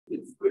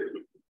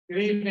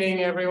Good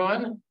evening,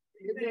 everyone.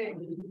 Good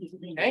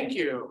evening. Thank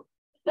you.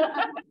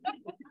 I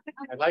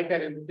like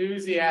that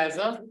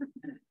enthusiasm.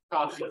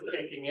 Coffee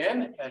kicking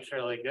in. That's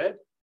really good.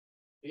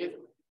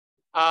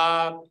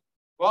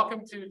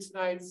 Welcome to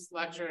tonight's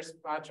lecture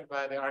sponsored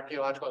by the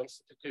Archaeological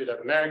Institute of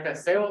America,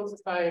 Salem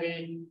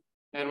Society,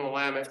 and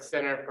Willamette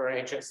Center for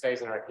Ancient Stays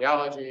and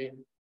Archaeology,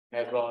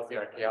 as well as the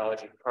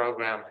Archaeology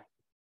program.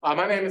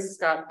 My name is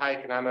Scott Pike,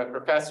 and I'm a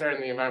professor in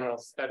the Environmental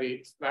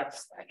Studies,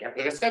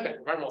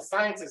 Environmental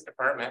Sciences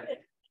Department,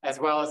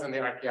 as well as in the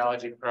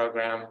Archaeology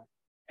program.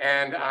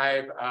 And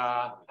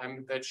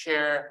I'm the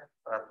chair,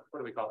 or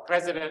what do we call it,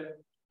 president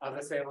of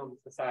the Salem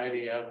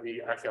Society of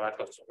the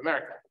Archaeological Institute of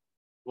America.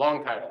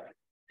 Long title.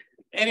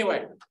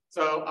 Anyway,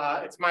 so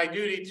it's my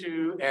duty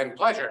to, and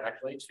pleasure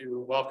actually,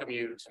 to welcome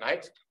you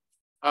tonight.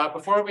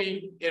 Before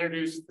we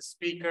introduce the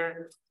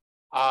speaker,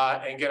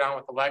 and get on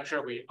with the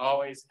lecture, we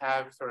always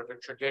have sort of a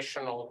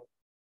traditional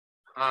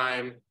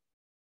time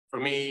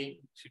for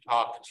me to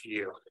talk to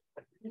you.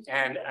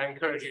 And I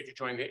encourage you to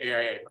join the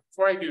AIA.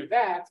 Before I do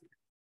that,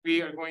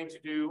 we are going to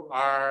do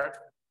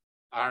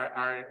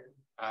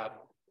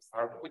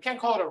we can't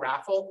call it a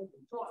raffle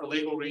for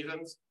legal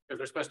reasons, because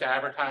we're supposed to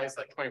advertise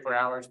like 24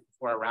 hours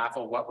before a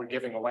raffle what we're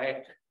giving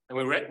away. And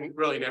we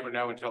really never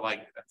know until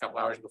like a couple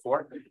hours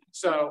before.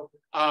 So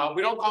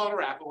we don't call it a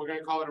raffle, we're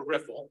gonna call it a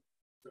riffle.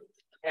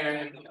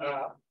 And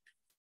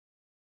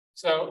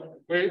so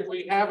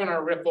we have in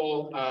our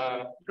riffle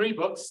 3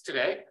 books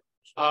today.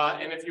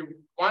 And if you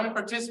want to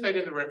participate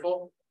in the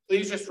riffle,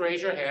 please just raise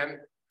your hand.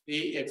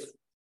 It's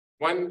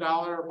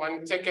 $1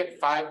 1 ticket,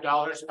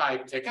 $5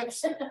 5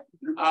 tickets.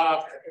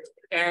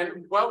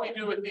 And what we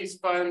do with these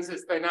funds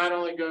is they not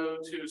only go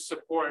to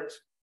support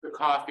the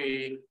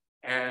coffee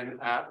and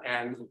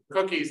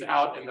cookies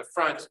out in the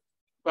front,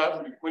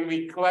 but when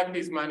we collect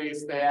these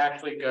monies, they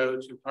actually go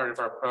to part of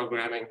our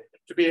programming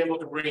to be able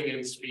to bring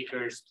in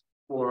speakers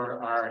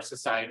for our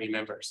society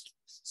members.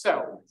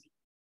 So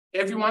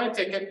if you want a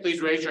ticket,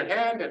 please raise your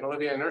hand and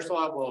Olivia and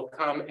Ursula will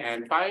come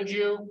and find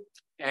you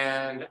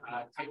and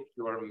take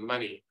your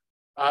money.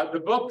 The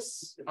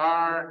books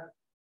are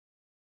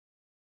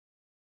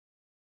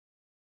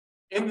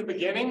In the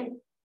Beginning,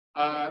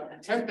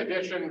 10th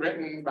edition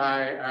written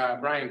by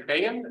Brian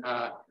Fagan,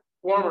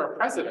 former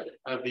president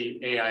of the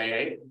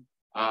AIA.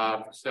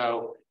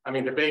 So, I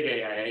mean, the big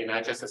AIA,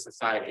 not just a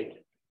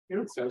society.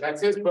 So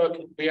that's his book.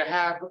 We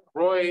have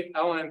Roy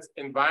Ellen's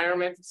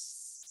Environment,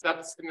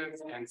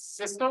 Substance, and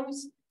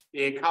Systems,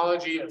 the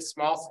Ecology of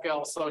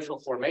Small-Scale Social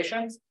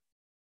Formations.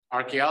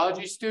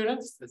 Archaeology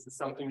students, this is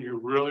something you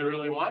really,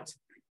 really want.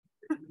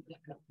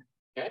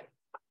 Okay.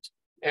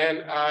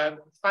 And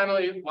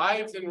finally,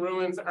 Lives in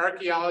Ruins,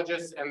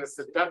 Archaeologists and the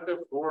Seductive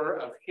Lure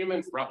of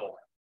Human Rubble.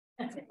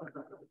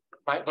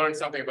 Might learn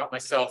something about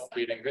myself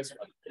reading this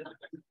one.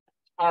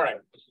 All right.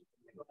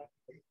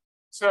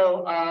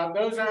 So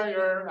those are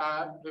your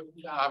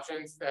the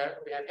options that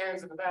we have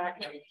hands in the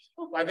back, and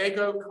while they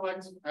go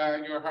collect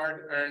your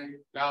hard-earned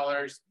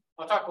dollars,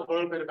 I'll talk a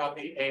little bit about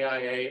the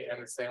AIA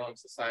and the Salem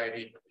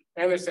Society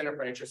and the Center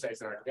for Ancient Stays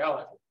and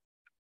Archaeology.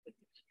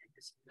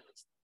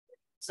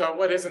 So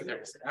what isn't there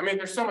to say? I mean,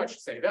 there's so much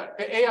to say. The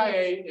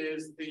AIA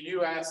is the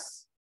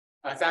US,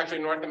 it's actually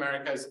North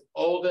America's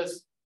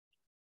oldest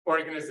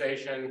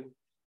organization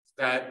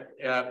that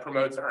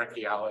promotes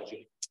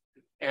archaeology.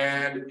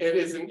 And it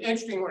is an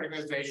interesting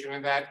organization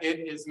in that it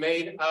is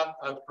made up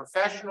of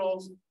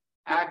professionals,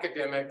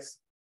 academics,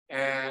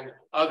 and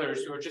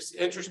others who are just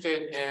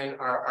interested in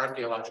our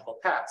archaeological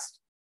past.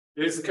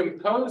 It is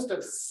composed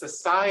of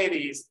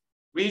societies,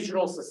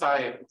 regional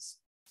societies.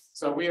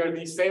 So we are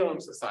the Salem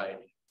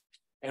Society.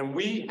 And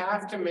we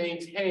have to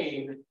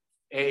maintain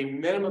a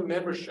minimum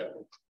membership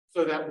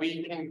so that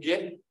we can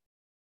get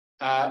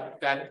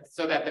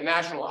so that the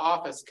national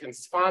office can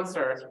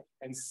sponsor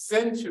and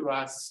send to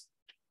us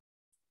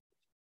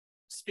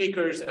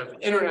speakers of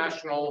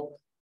international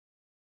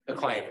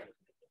acclaim.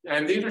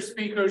 And these are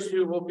speakers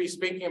who will be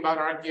speaking about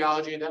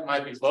archaeology that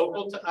might be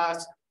local to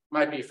us,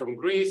 might be from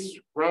Greece,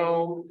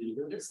 Rome,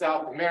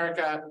 South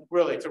America.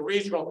 Really, it's a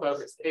regional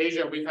focus.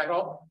 Asia, we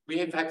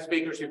have had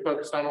speakers who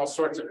focused on all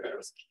sorts of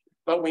things,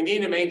 but we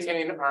need to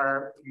maintain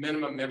our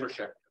minimum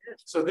membership.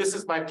 So this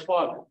is my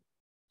plug.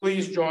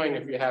 Please join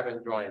if you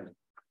haven't joined.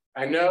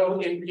 I know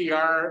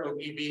NPR,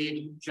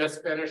 OEB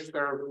just finished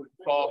their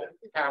fall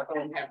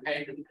capital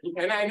campaign,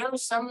 and I know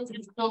some of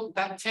you feel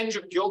that tinge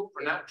of guilt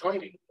for not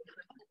joining.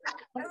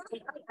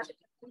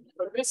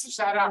 But this is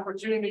that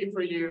opportunity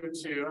for you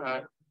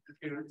to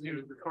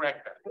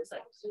correct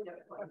that.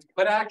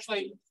 But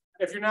actually,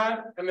 if you're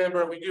not a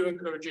member, we do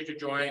encourage you to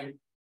join.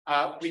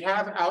 We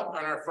have out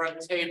on our front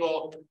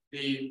table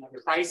the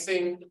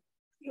pricing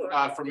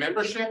for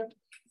membership.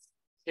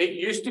 It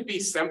used to be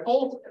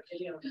simple,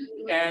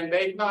 and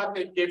they thought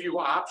they'd give you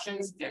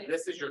options, and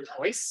this is your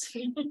choice.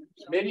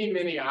 Many,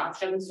 many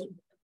options,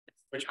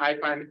 which I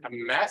find a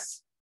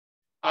mess.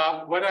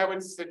 What I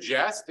would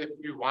suggest if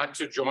you want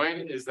to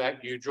join is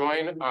that you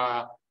join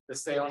the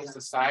Salem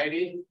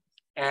Society,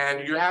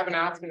 and you have an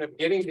option of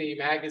getting the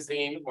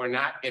magazine or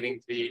not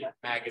getting the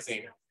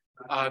magazine.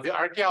 The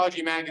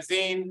archaeology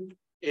magazine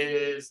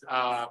is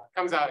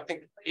comes out, I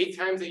think, 8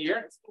 times a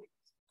year.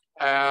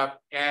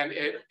 And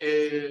it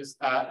is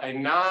a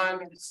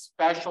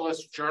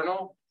non-specialist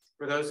journal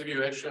for those of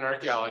you interested in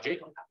archaeology.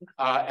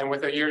 And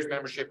with a year's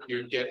membership,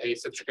 you get a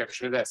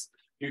subscription to this.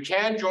 You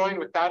can join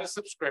without a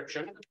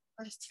subscription,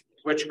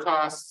 which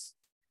costs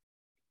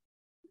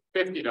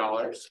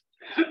 $50.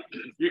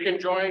 You can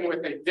join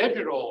with a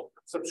digital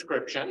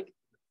subscription,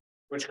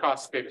 which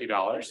costs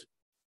 $50.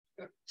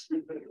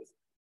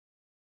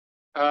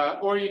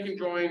 Or you can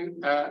join,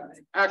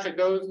 actually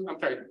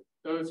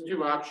those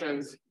 2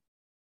 options.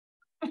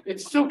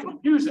 It's so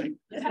confusing.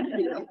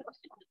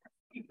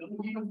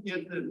 You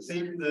get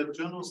the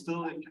journal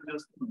still, and you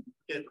just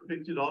get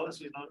 $50.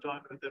 You don't join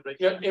with the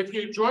regular. Yeah, if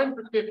you join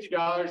for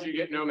 $50, you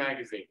get no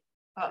magazine.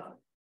 Oh,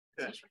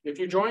 okay. If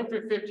you join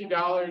for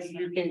 $50,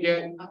 you can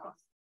get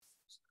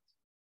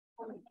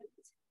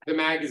the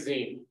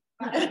magazine.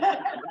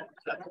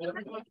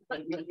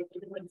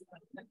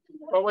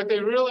 But what they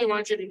really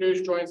want you to do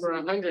is join for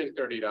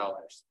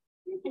 $130.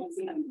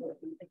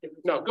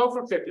 No, go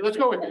for 50. Let's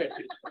go with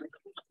 50.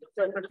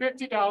 So for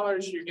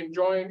 $50, you can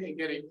join and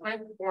get a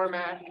print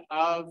format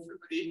of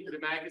the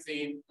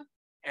magazine.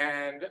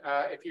 And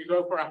if you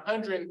go for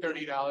 $130,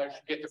 you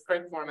get the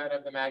print format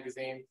of the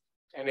magazine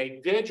and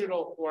a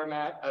digital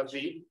format of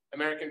the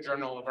American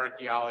Journal of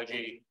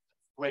Archaeology,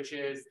 which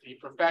is the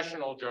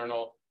professional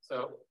journal,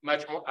 so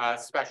much more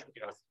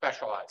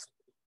specialized.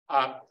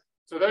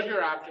 So those are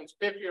your options,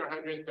 50 or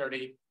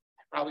 130.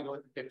 Probably go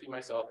with 50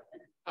 myself.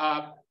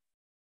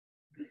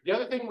 The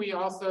other thing we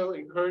also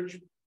encourage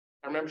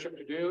our membership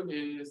to do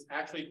is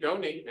actually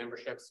donate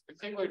memberships,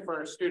 particularly for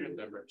our student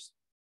members.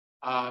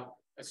 A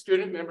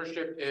student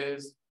membership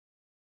is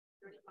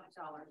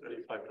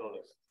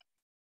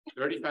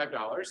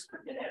 $35.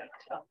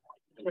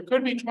 It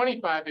could be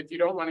 $25 if you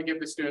don't want to give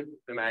the student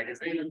the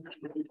magazine.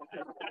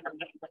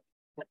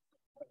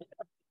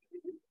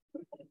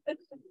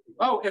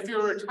 Oh, if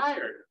you're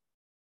retired.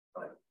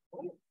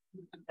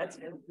 That's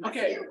good.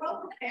 Okay.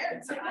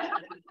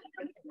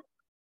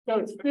 So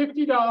it's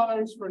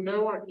 $50 for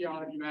no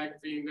archaeology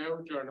magazine,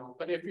 no journal.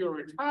 But if you're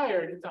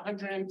retired, it's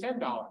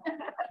 $110.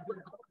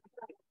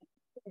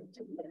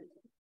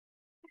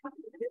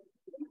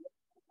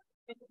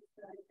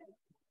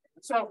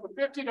 So for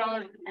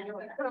 $50,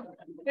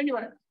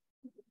 anyway,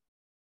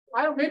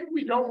 maybe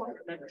we don't want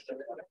the membership,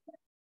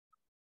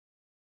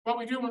 but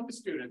we do want the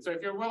student. So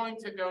if you're willing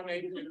to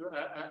donate to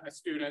a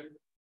student,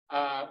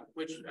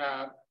 which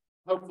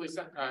hopefully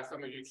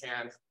some of you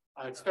can,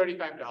 it's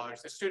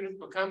 $35. The student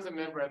becomes a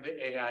member of the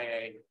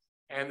AIA,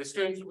 and the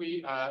students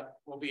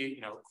will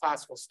be,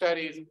 classical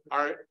studies,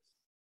 art,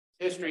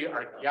 history,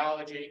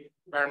 archaeology,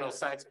 environmental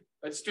science,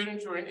 but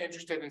students who are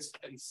interested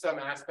in some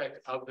aspect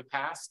of the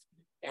past.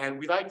 And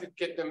we like to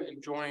get them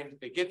joined.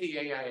 They get the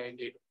AIA,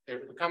 they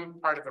become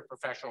part of a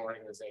professional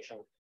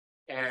organization,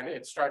 and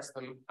it starts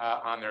them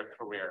on their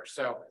career.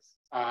 So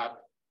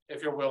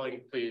if you're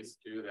willing, please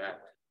do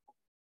that.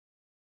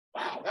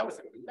 Wow, that was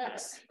a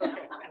mess.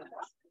 Okay.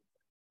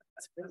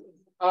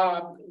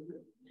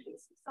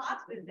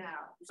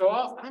 So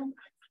I'm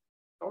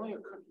only a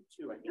cookie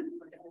too.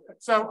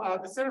 So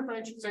the Center for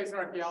Ancient Studies and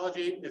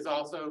Archaeology is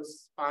also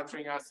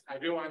sponsoring us. I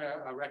do want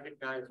to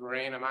recognize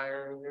Morena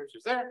Meyer,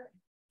 who's there.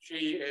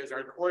 She is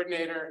our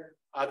coordinator.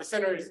 The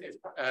center is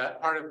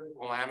part of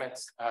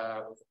Willamette's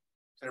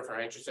Center for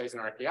Ancient Studies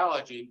and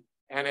Archaeology,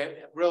 and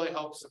it really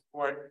helps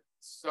support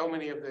so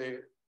many of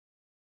the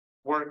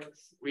work,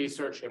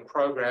 research, and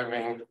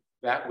programming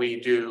that we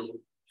do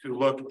to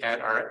look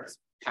at our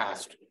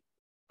past,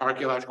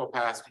 archaeological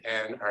past,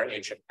 and our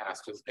ancient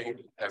past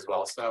as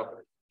well.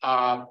 So,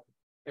 and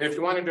if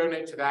you want to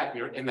donate to that, and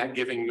you're in that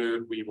giving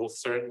mood, we will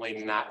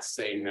certainly not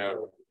say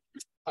no.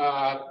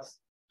 All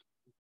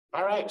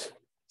right.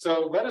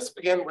 So let us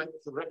begin with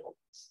the ripple.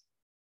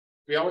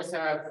 We always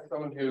have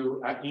someone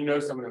who,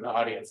 someone in the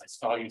audience. I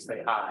saw you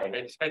say hi.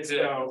 I did.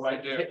 So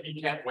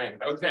you can't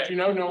win. Okay. But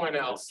no one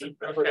else. Okay.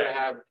 We're going to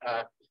have.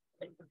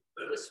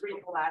 Just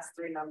read the last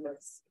 3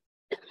 numbers.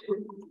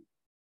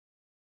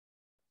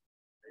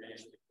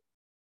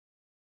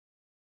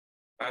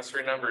 Last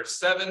 3 numbers,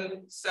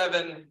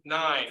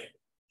 779.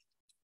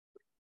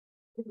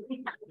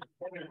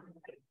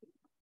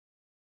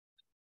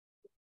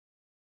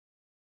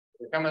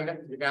 Come on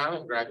down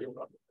and grab your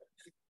book.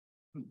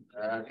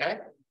 Okay.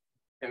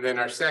 And then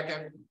our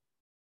second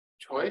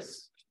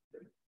choice.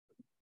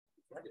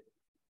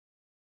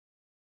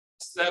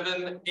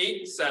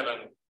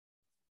 787.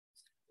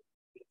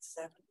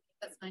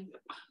 That's fine.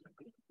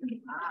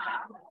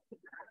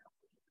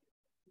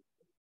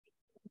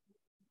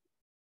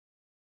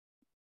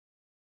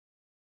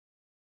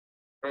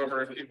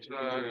 Over a few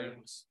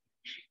times.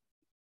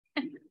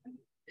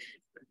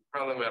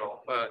 Around the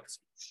middle, but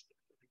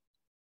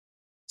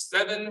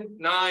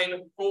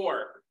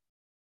 794.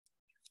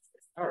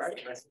 All right.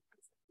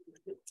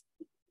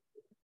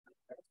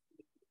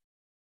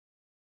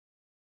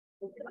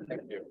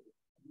 Thank you.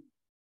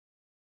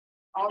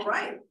 All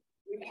right.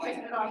 We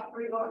printed off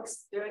 3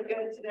 books. Doing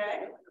good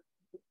today.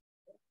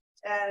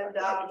 And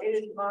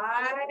it is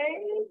my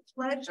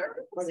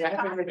pleasure. Well, yeah, I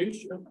have to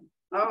introduce you.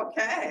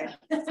 Okay.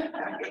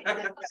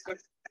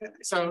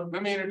 So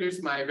let me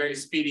introduce my very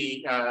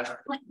speedy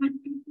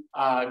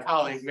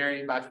colleague,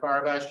 Mary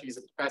Bachbarova. She's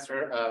a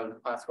professor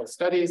of classical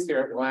studies here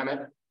at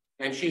Willamette,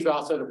 and she's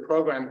also the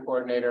program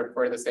coordinator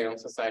for the Salem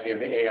Society of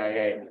the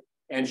AIA.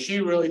 And she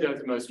really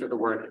does most of the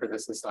work for the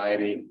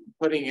society,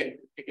 putting it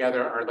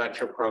together, our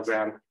lecture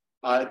program.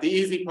 The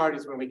easy part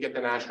is when we get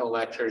the national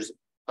lectures,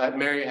 but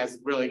Mary has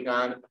really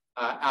gone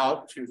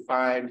out to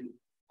find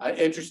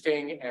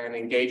interesting and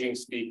engaging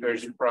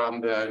speakers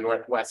from the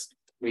Northwest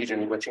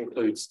region, which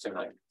includes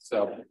tonight.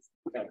 So,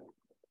 okay.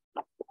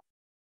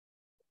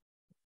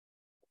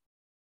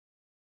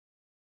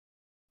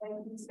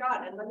 Thank you,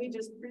 Scott. And let me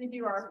just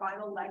preview our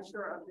final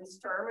lecture of this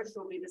term, which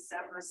will be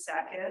December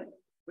 2nd,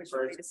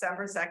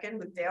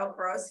 with Dale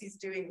Cross. He's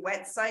doing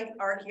wet site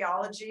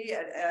archaeology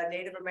at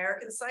Native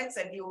American sites,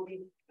 and he will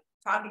be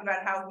talking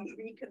about how he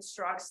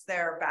reconstructs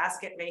their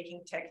basket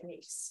making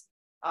techniques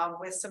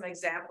with some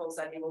examples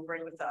that he will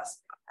bring with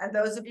us. And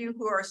those of you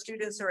who are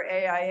students or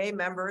AIA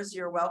members,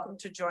 you're welcome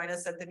to join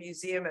us at the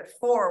museum at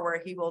 4, where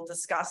he will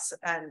discuss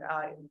and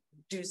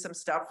do some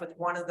stuff with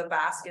one of the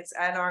baskets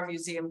and our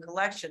museum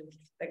collection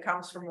that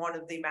comes from one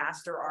of the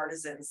master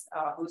artisans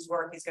whose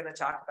work he's going to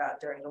talk about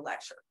during the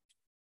lecture.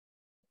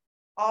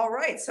 All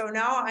right, so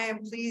now I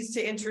am pleased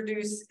to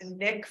introduce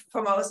Nick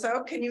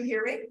Famoso. Can you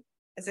hear me?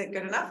 Is it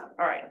good enough?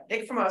 All right,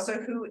 Nick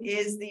Famoso, who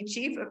is the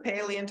chief of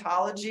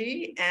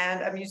paleontology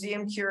and a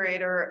museum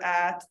curator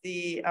at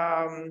the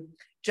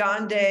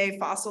John Day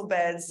Fossil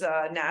Beds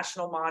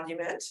National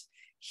Monument.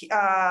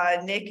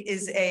 Nick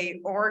is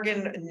an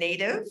Oregon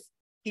native.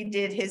 He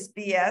did his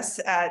BS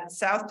at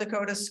South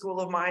Dakota School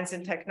of Mines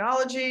and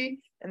Technology,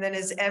 and then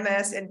his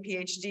MS and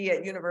PhD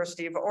at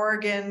University of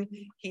Oregon.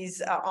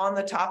 He's on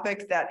the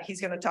topic that he's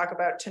going to talk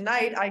about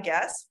tonight, I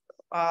guess,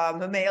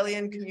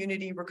 mammalian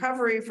community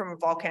recovery from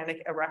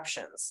volcanic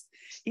eruptions.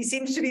 He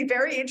seems to be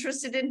very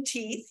interested in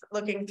teeth,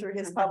 looking through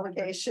his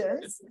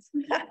publications.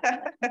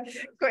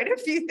 Quite a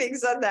few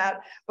things on that,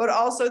 but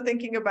also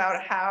thinking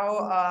about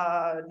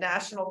how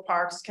national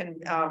parks can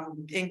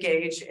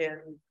engage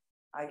in,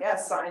 I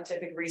guess,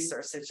 scientific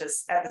research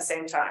just at the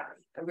same time.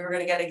 And we're going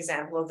to get an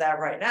example of that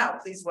right now.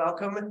 Please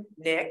welcome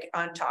Nick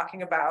on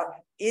talking about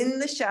In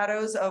the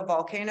Shadows of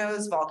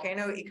Volcanoes,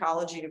 Volcano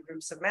Ecology of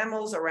Groups of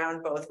Mammals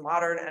around both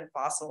modern and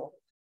fossil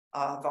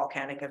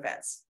volcanic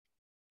events.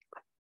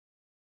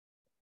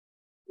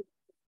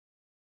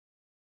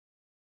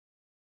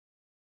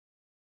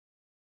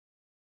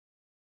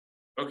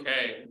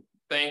 Okay,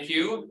 thank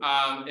you.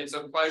 It's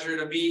a pleasure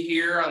to be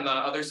here on the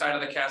other side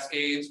of the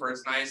Cascades where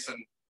it's nice and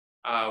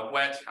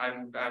wet.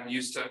 I'm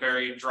used to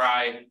very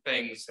dry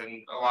things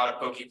and a lot of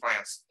pokey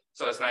plants.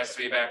 So it's nice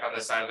to be back on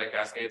this side of the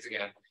Cascades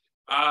again.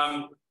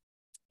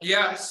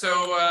 Yeah,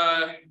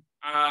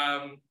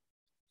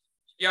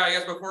 I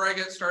guess before I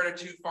get started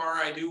too far,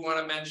 I do want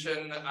to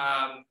mention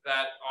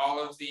that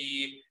all of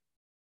the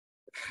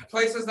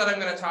places that I'm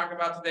going to talk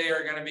about today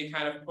are going to be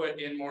kind of put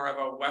in more of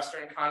a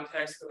Western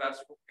context, because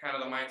that's kind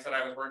of the mindset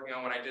I was working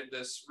on when I did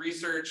this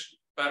research.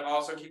 But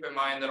also keep in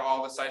mind that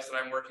all the sites that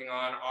I'm working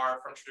on are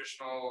from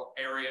traditional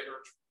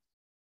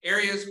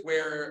areas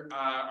where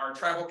our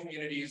tribal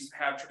communities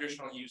have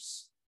traditional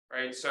use,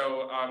 right?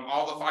 So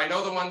I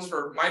know the ones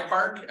for my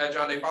park at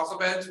John Day Fossil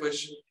Beds,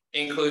 which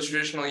includes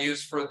traditional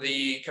use for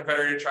the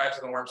Confederated Tribes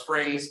of the Warm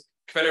Springs,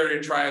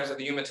 Confederated Tribes of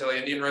the Umatilla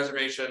Indian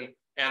Reservation,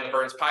 and the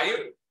Burns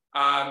Paiute.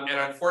 And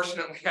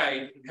unfortunately,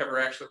 I never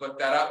actually looked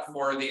that up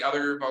for the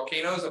other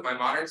volcanoes of my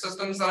modern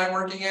systems that I'm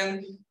working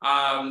in.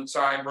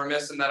 So I'm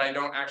remiss in that I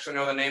don't actually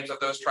know the names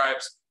of those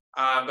tribes,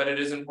 but it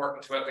is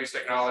important to at least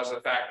acknowledge the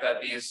fact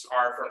that these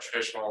are from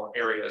traditional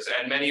areas.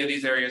 And many of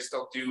these areas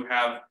still do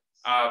have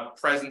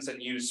presence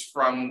and use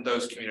from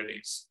those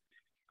communities.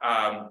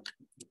 At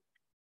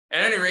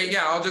any rate,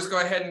 yeah, I'll just go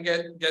ahead and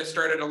get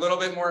started a little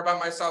bit more about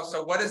myself.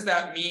 So what does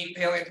that mean?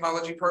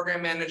 Paleontology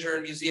program manager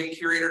and museum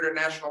curator to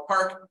National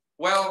Park.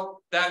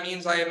 Well, that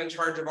means I am in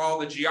charge of all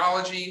the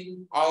geology,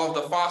 all of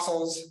the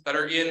fossils that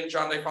are in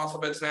John Day Fossil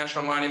Beds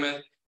National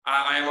Monument.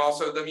 I am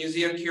also the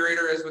museum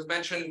curator, as was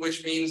mentioned,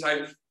 which means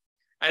I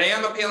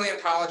am a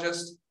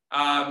paleontologist,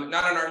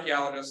 not an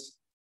archaeologist,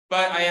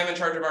 but I am in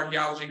charge of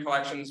archaeology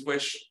collections,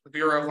 which the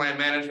Bureau of Land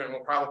Management will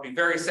probably be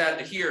very sad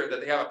to hear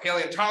that they have a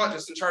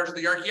paleontologist in charge of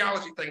the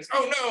archaeology things.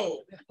 Oh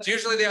no, it's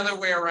usually the other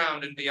way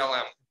around in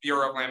BLM,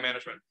 Bureau of Land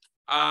Management.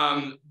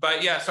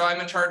 But yeah, so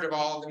I'm in charge of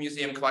all of the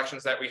museum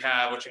collections that we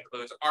have, which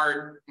includes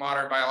art,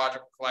 modern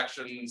biological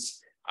collections,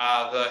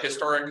 the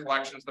historic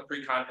collections, the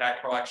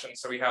pre-contact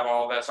collections. So we have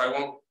all of that. So I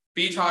won't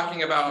be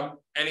talking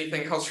about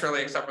anything else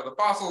really except for the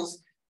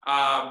fossils,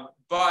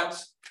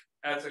 but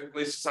as at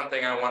least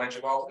something I wanted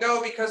you all to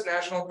know, because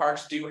national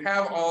parks do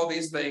have all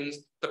these things.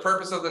 The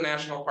purpose of the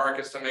national park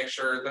is to make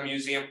sure, the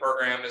museum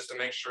program is to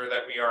make sure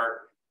that we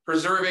are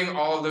preserving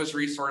all of those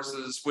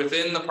resources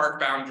within the park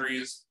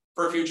boundaries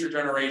for future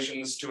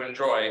generations to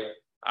enjoy.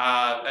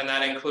 And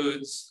that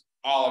includes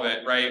all of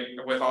it, right?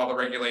 With all the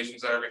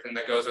regulations and everything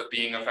that goes with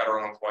being a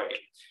federal employee.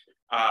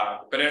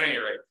 But at any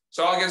rate,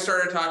 So I'll get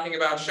started talking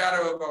about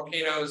Shadow of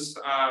Volcanoes,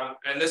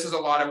 and this is a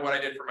lot of what I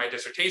did for my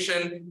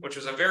dissertation, which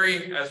was a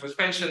very, as was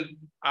mentioned,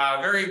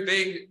 very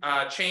big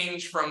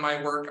change from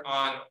my work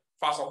on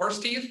fossil horse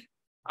teeth.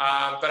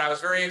 But I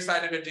was very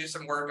excited to do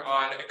some work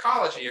on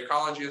ecology.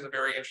 Ecology is a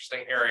very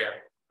interesting area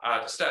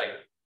to study.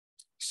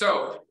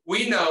 So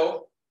we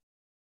know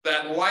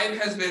that life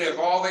has been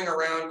evolving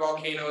around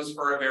volcanoes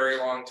for a very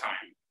long time,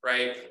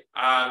 right?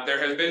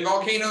 There have been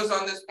volcanoes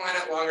on this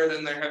planet longer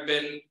than there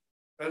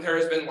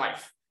has been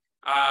life.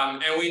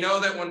 And we know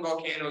that when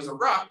volcanoes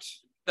erupt,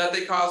 that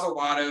they cause a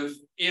lot of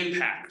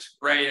impact,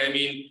 right? I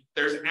mean,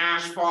 there's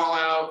ash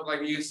fallout,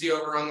 like you see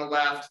over on the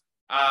left.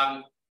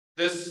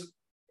 This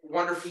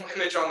wonderful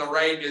image on the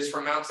right is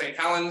from Mount St.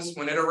 Helens.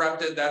 When it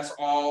erupted, that's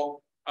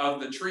all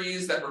of the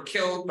trees that were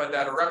killed by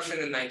that eruption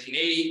in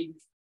 1980.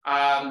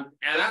 And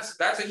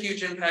that's a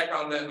huge impact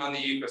on the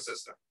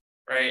ecosystem,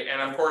 right?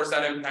 And of course,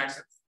 that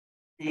impacts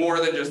more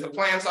than just the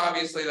plants,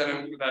 obviously,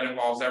 that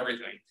involves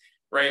everything,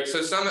 right?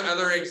 So some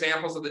other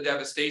examples of the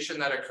devastation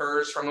that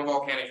occurs from a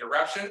volcanic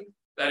eruption,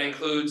 that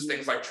includes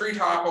things like tree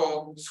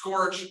topple,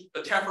 scorch, the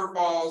tephra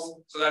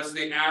falls. So that's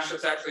the ash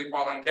that's actually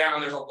falling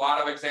down. There's a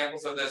lot of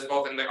examples of this,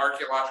 both in the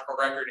archaeological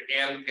record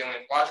and the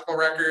paleontological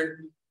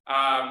record.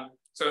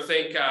 So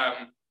think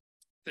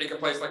a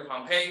place like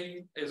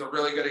Pompeii is a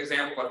really good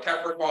example of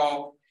tephra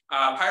fall.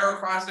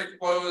 Pyroclastic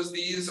flows,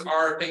 these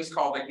are things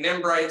called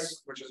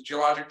ignimbrites, which is a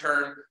geologic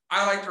term.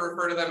 I like to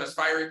refer to them as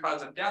fiery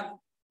clouds of death,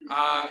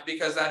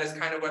 because that is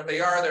kind of what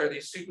they are. They're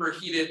these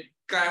superheated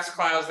gas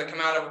clouds that come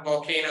out of a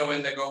volcano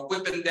and they go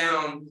whipping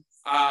down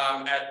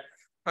at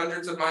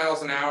hundreds of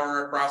miles an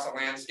hour across a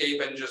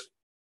landscape and just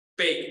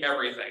bake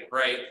everything,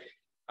 right?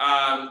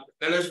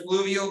 Then there's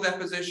fluvial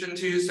deposition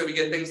too, so we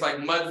get things like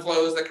mud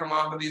flows that come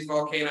off of these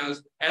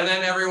volcanoes, and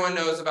then everyone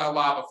knows about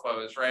lava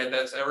flows, right?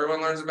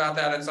 Everyone learns about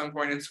that at some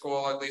point in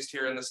school, at least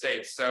here in the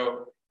States.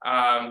 So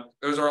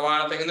those are a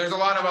lot of things, and there's a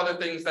lot of other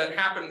things that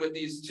happen with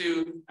these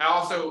too.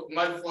 Also,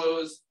 mud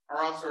flows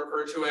are also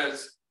referred to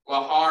as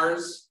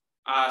lahars.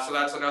 So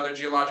that's another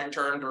geologic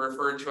term to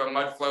refer to a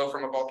mud flow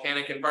from a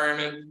volcanic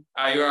environment.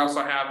 You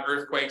also have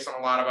earthquakes and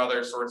a lot of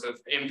other sorts of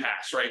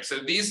impacts, right? So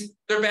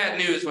they're bad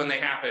news when they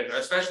happen,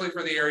 especially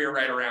for the area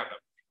right around them.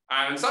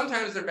 And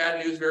sometimes they're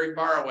bad news very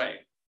far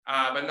away,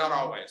 but not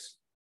always.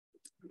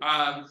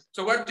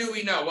 So what do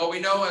we know? Well,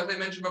 we know, as I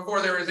mentioned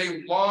before, there is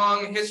a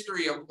long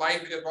history of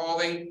life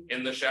evolving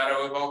in the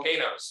shadow of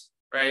volcanoes,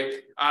 right?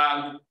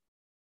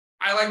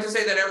 I like to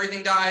say that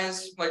everything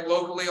dies, like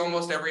locally,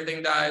 almost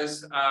everything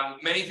dies.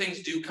 Many things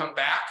do come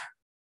back.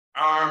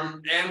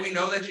 And we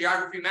know that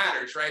geography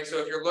matters, right? So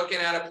if you're looking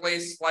at a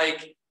place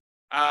like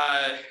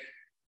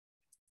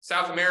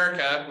South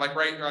America, like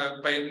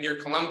right near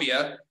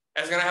Colombia,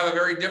 it's going to have a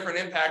very different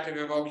impact if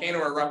a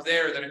volcano erupt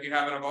there than if you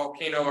have a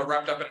volcano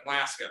erupt up in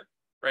Alaska,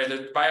 right?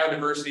 The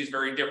biodiversity is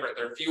very different.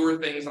 There are fewer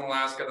things in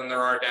Alaska than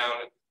there are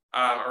down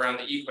around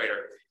the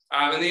equator.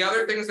 And the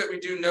other things that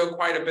we do know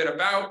quite a bit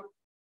about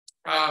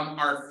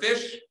are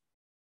fish,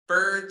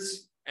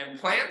 birds, and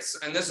plants.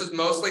 And this is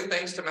mostly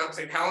thanks to Mount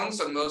St. Helens.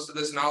 So most of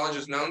this knowledge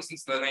is known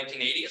since the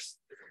 1980s.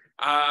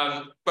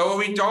 But what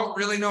we don't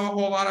really know a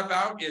whole lot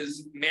about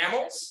is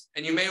mammals.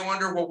 And you may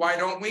wonder, well, why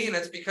don't we? And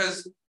it's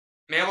because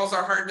mammals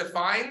are hard to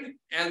find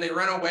and they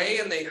run away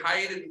and they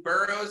hide in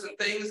burrows and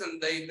things,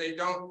 and they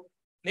don't,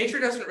 nature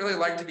doesn't really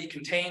like to be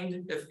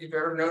contained, if you've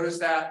ever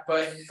noticed that.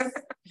 But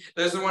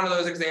this is one of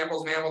those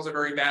examples. Mammals are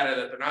very bad at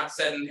it. They're not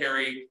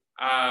sedentary.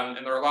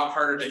 And they're a lot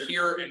harder to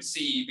hear and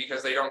see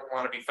because they don't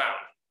want to be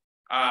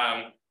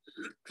found.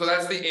 So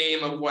that's the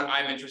aim of what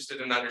I'm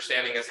interested in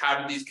understanding, is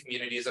how do these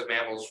communities of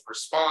mammals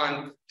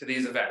respond to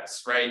these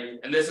events, right?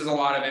 And this is a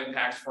lot of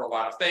impacts for a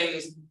lot of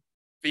things.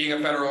 Being a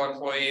federal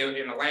employee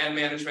in a land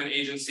management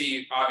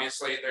agency,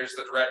 obviously there's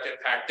the direct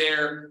impact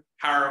there.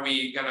 How are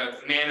we going to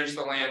manage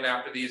the land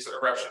after these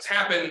eruptions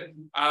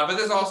happen? But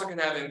this also can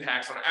have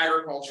impacts on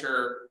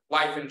agriculture,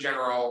 life in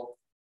general.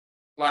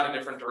 A lot of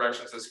different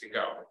directions this can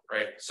go,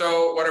 right?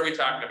 So what are we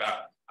talking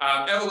about?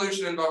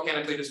 Evolution in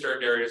volcanically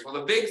disturbed areas. Well,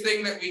 the big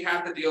thing that we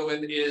have to deal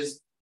with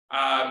is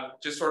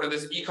just sort of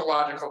this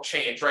ecological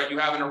change, right? You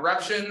have an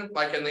eruption,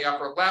 like in the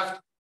upper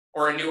left,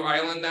 or a new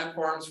island that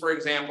forms, for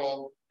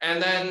example,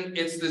 and then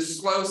it's this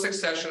slow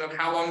succession of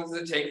how long does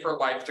it take for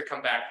life to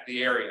come back to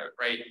the area,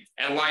 right?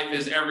 And life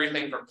is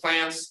everything from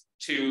plants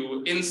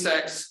to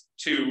insects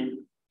to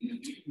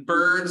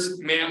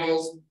birds,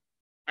 mammals,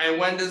 and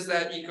when does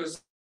that ecosystem,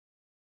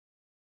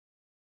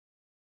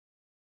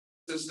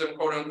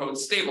 quote unquote,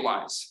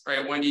 stabilize,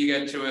 right? When do you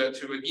get to an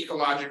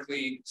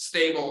ecologically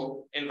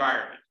stable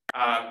environment?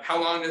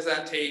 How long does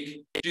that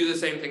take? Do the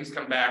same things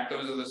come back?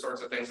 Those are the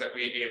sorts of things that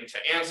we aim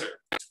to answer.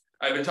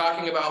 I've been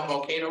talking about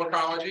volcano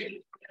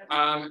ecology.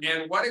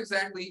 And what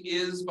exactly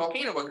is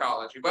volcano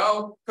ecology?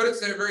 Well, put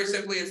it very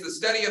simply, it's the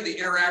study of the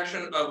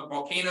interaction of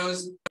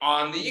volcanoes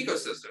on the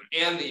ecosystem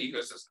and the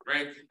ecosystem,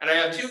 right? And I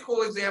have two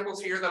cool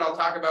examples here that I'll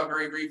talk about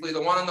very briefly.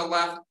 The one on the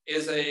left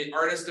is an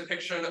artist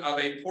depiction of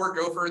a poor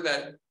gopher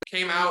that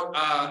came out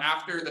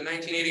after the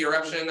 1980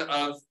 eruption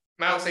of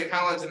Mount St.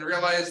 Helens and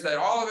realized that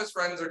all of his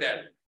friends are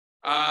dead.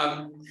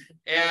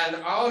 And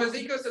all of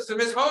his ecosystem,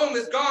 his home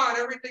is gone,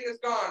 everything is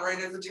gone, right?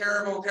 It's a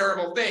terrible,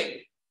 terrible thing.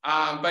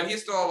 But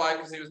he's still alive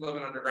because he was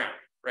living underground,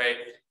 right?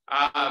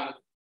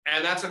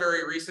 And that's a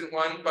very recent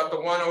one, but the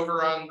one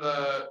over on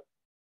the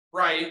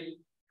right,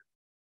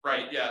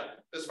 yeah,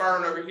 this far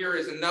one over here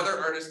is another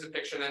artist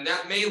depiction, and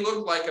that may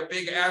look like a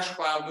big ash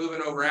cloud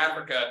moving over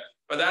Africa,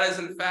 but that is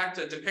in fact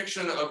a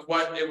depiction of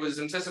what it was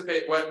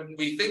what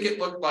we think it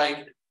looked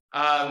like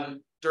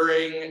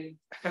during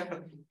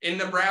in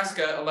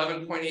Nebraska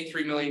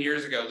 11.83 million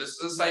years ago. This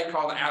is a site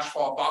called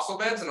Ashfall Fossil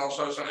Beds, and I'll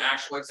show some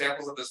actual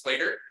examples of this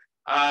later.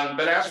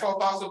 But Ashfall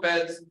Fossil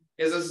Beds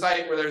is a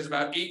site where there's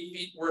about 8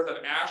 feet worth of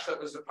ash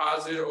that was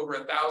deposited over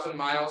 1,000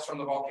 miles from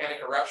the volcanic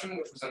eruption,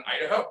 which was in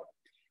Idaho.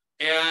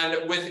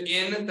 And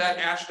within that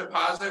ash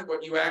deposit,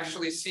 what you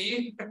actually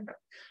see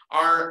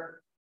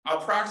are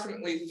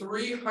approximately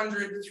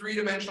 300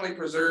 three-dimensionally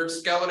preserved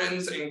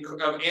skeletons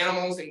of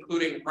animals,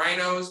 including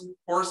rhinos,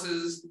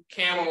 horses,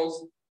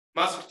 camels,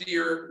 musk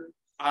deer,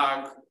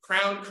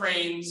 crowned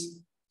cranes,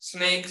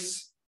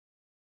 snakes,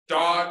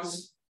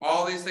 dogs.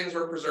 All these things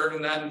were preserved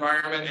in that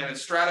environment, and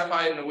it's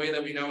stratified in a way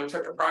that we know it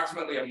took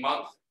approximately a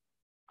month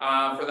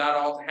for that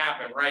all to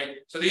happen, right?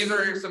 So these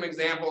are some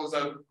examples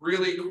of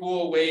really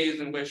cool ways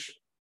in which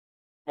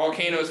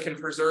volcanoes can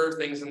preserve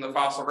things in the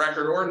fossil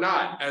record or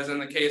not, as in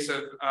the case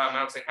of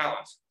Mount St.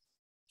 Helens.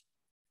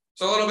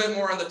 So a little bit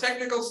more on the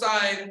technical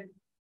side,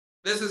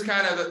 this is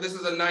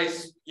a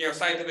nice,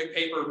 scientific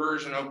paper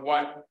version of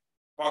what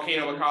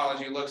volcano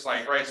ecology looks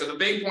like, right? So the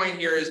big point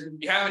here is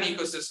you have an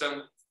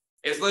ecosystem,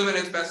 it's living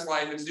its best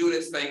life, it's doing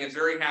its thing, it's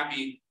very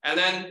happy, and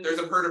then there's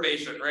a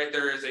perturbation, right?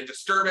 There is a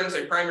disturbance,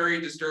 a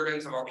primary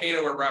disturbance, a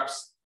volcano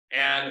erupts,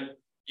 and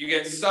you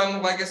get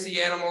some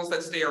legacy animals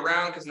that stay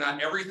around because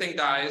not everything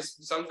dies.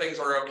 Some things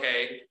are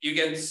okay. You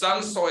get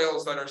some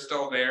soils that are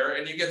still there,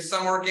 and you get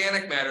some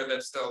organic matter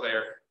that's still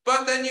there.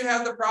 But then you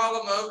have the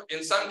problem of,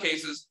 in some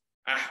cases,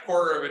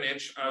 1/4 of an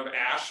inch of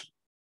ash.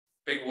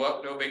 Big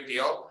whoop, no big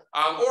deal.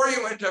 Or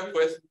you end up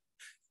with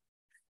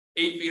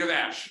 8 feet of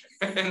ash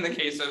in the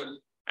case of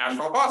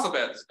Ashfall fossil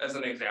beds, as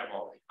an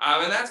example.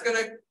 And that's going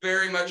to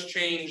very much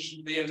change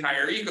the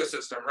entire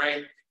ecosystem,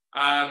 right?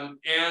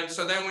 And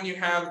so then when you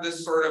have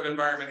this sort of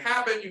environment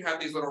happen, you have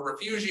these little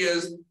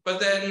refugias, but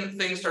then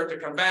things start to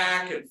come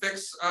back and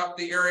fix up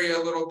the area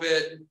a little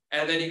bit.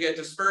 And then you get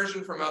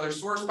dispersion from other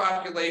source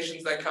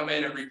populations that come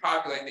in and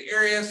repopulate the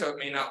area. So it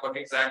may not look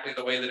exactly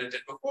the way that it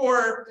did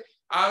before.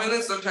 And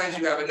then sometimes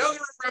you have another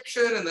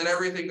eruption and then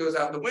everything goes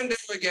out the window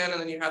again. And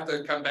then you have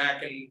to come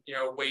back and,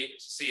 wait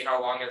to see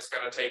how long it's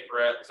going to take for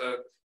it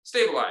to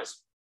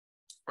stabilize.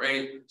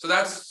 Right, so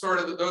that's sort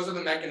of those are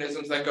the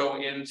mechanisms that go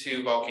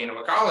into volcano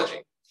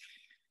ecology.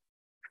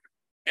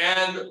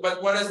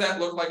 But what does that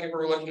look like if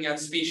we're looking at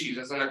species?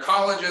 As an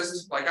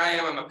ecologist, like I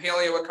am, I'm a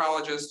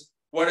paleoecologist.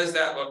 What does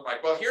that look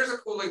like? Well, here's a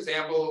cool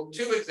example,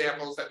 2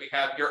 examples that we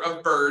have here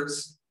of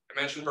birds.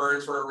 I mentioned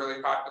birds were a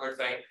really popular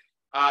thing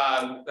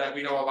that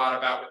we know a lot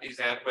about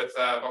with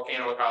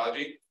volcano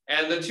ecology.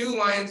 And the 2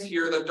 lines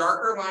here, the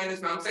darker line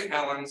is Mount St.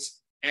 Helens,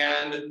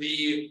 and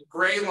the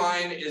gray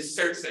line is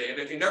Circe. And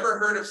if you've never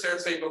heard of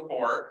Circe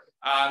before,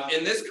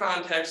 in this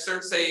context,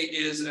 Circe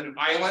is an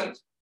island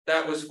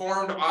that was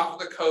formed off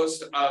the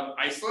coast of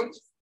Iceland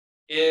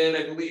in,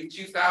 I believe,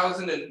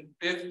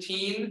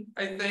 2015,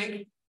 I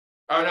think.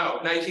 Oh no,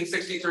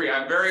 1963,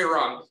 I'm very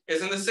wrong.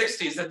 It's in the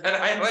 60s that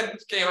island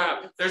came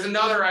out. There's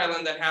another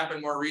island that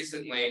happened more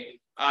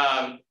recently.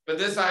 But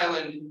this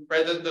island,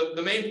 right,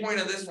 the main point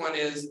of this one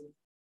is,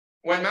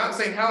 when Mount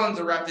St. Helens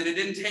erupted, it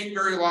didn't take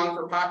very long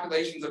for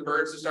populations of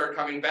birds to start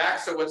coming back.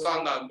 So what's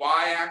on the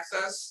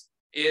y-axis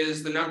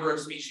is the number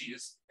of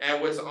species,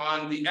 and what's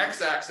on the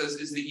x-axis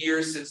is the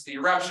years since the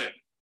eruption.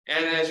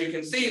 And as you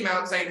can see,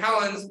 Mount St.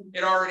 Helens,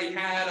 it already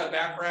had a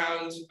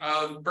background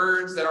of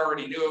birds that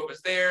already knew it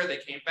was there. They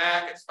came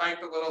back, it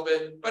spiked a little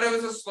bit, but it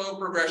was a slow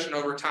progression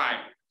over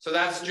time. So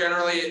that's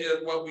generally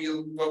what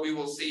we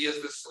will see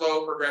is the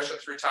slow progression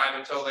through time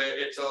until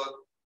it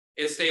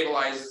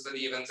stabilizes and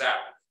evens out.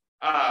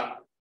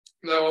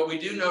 Now, what we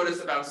do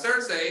notice about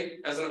Circe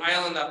as an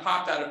island that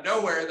popped out of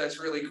nowhere that's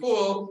really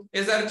cool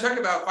is that it took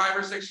about 5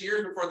 or 6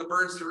 years before the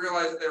birds to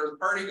realize that there was a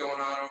party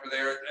going on over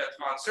there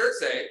on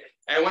Circe.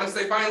 And once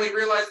they finally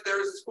realized there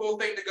was this cool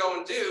thing to go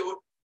and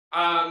do,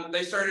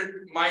 they started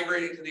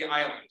migrating to the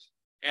island.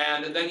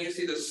 And then you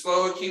see the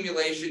slow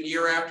accumulation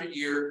year after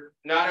year.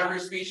 Not every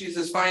species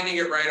is finding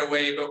it right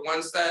away, but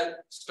once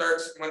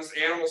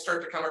animals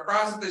start to come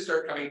across it, they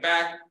start coming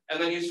back, and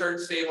then you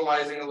start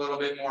stabilizing a little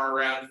bit more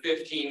around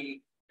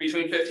between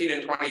 15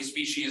 and 20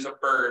 species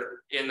of bird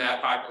in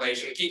that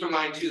population. Keep in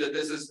mind too that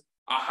this is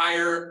a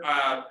higher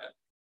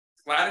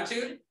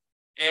latitude,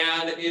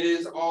 and it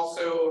is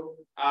also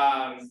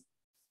on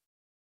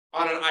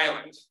an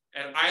island.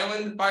 And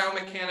island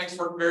biomechanics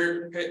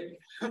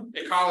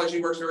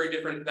ecology works very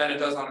different than it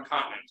does on a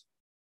continent,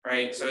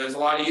 right? So it's a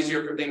lot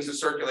easier for things to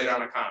circulate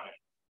on a continent.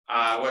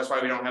 That's why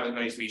we don't have as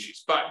many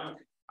species. But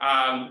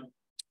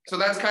so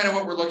that's kind of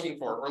what we're looking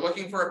for. We're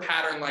looking for a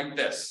pattern like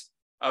this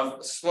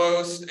of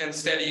slow and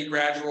steady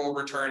gradual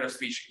return of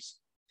species.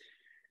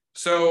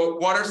 So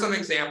what are some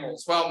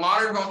examples? Well,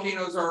 modern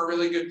volcanoes are a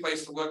really good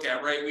place to look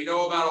at, right? We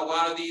know about a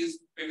lot of these.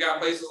 We've got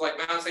places like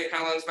Mount St.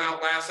 Helens,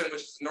 Mount Lassen,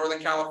 which is in Northern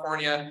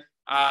California.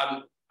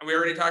 We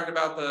already talked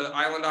about the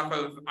island off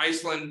of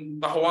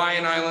Iceland. The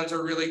Hawaiian Islands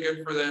are really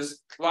good for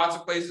this. Lots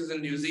of places in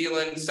New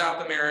Zealand,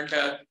 South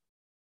America.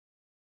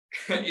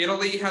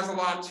 Italy has a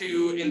lot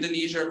too.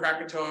 Indonesia,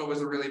 Krakatoa was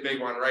a really big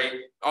one, right?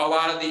 A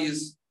lot of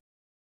these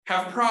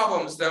have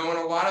problems though, and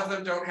a lot of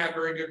them don't have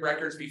very good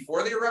records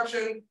before the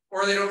eruption,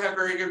 or they don't have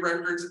very good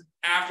records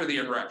after the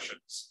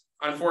eruptions,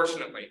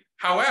 unfortunately.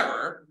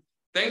 However,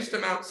 thanks to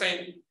Mount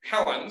St.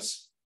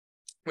 Helens,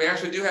 we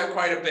actually do have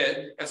quite a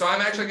bit. And so I'm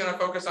actually going to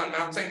focus on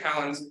Mount St.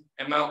 Helens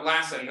and Mount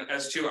Lassen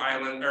as two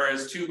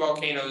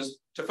volcanoes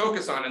to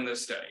focus on in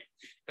this study.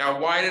 Now,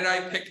 why did I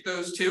pick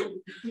those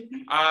two?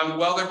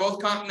 Well, they're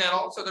both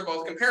continental, so they're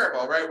both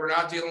comparable, right? We're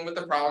not dealing with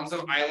the problems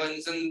of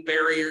islands and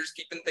barriers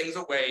keeping things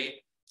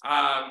away.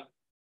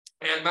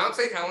 And Mount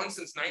St. Helens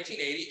since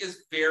 1980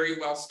 is very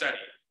well studied.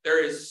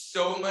 There is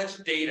so much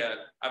data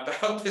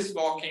about this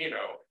volcano,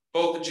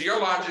 both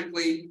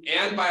geologically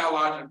and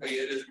biologically.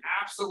 It is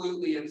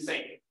absolutely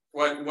insane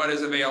what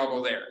is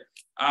available there.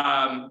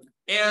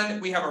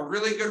 And we have a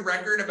really good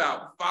record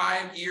about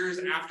 5 years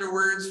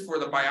afterwards for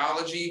the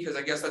biology, because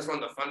I guess that's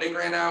when the funding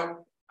ran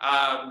out.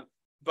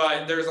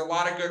 But there's a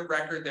lot of good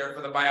record there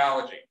for the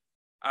biology.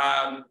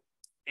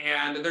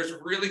 And there's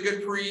really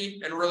good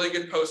pre and really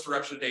good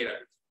post-eruption data.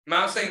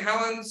 Mount St.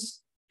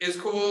 Helens is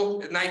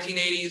cool, in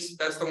 1980s,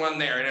 that's the one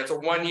there. And it's a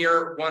 1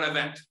 year, one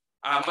event.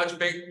 Much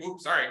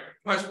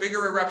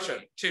bigger eruption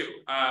too.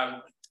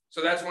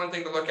 So that's one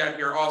thing to look at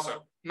here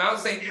also. Mount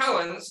St.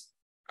 Helens,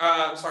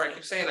 sorry, I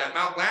keep saying that.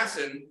 Mount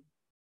Lassen,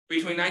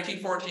 between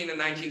 1914 and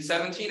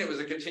 1917, it was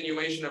a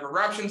continuation of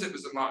eruptions. It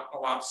was a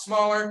lot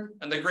smaller.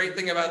 And the great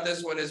thing about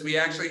this one is we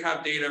actually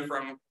have data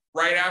from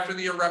right after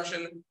the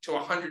eruption to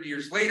 100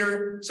 years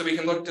later. So we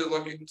can look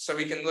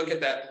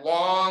at that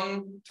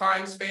long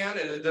time span,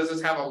 and does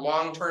this have a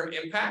long-term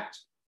impact?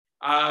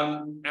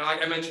 And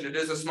like I mentioned, it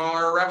is a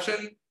smaller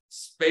eruption.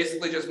 It's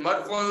basically just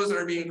mud flows that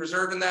are being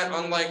preserved in that,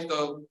 unlike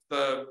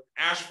the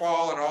ash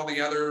fall and all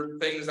the other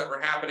things that were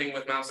happening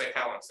with Mount St.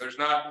 Helens. There's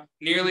not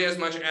nearly as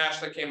much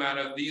ash that came out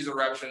of these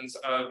eruptions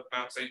of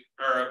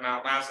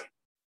Mount Lassen.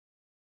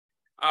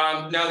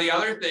 Now, the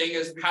other thing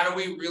is, how do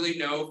we really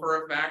know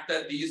for a fact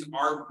that these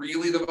are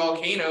really the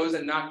volcanoes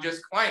and not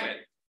just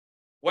climate?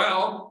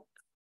 Well,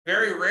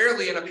 very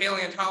rarely in a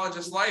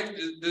paleontologist's life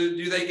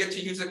do they get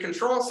to use a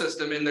control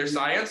system in their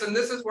science, and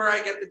this is where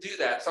I get to do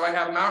that. So I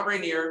have Mount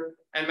Rainier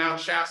and Mount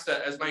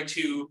Shasta as my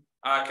two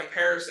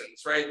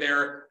comparisons, right?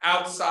 They're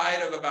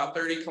outside of about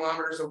 30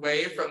 kilometers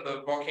away from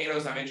the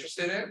volcanoes I'm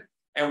interested in.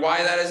 And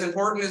why that is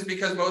important is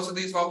because most of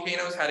these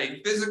volcanoes had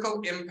a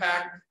physical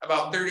impact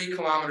about 30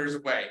 kilometers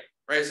away.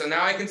 Right, so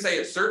now I can say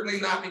it's certainly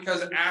not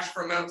because ash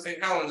from Mount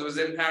St. Helens was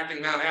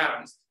impacting Mount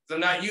Adams. So I'm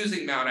not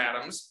using Mount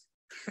Adams.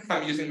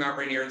 I'm using Mount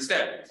Rainier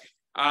instead.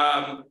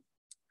 And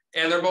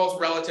they're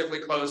both relatively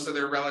close, so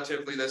they're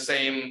relatively the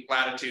same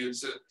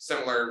latitudes,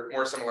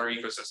 more similar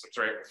ecosystems,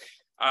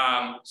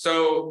 right?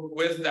 So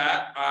with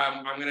that,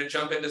 I'm going to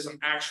jump into some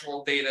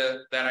actual data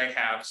that I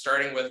have,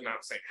 starting with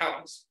Mount St.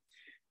 Helens.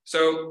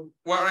 So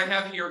what I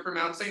have here for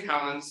Mount St.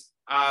 Helens,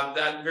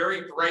 that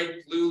very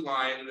bright blue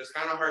line, and it's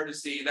kind of hard to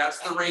see, that's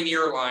the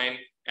Rainier line,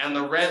 and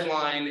the red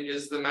line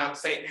is the Mount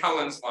St.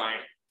 Helens line.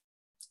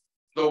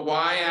 The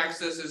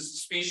y-axis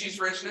is species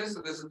richness,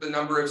 so this is the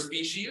number of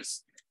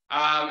species.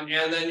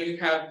 And then you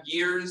have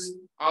years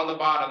on the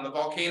bottom. The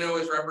volcano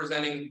is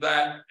representing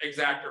that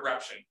exact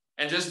eruption.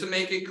 And just to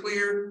make it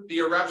clear, the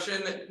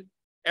eruption,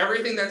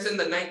 everything that's in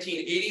the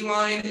 1980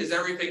 line is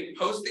everything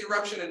post the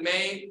eruption in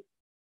May.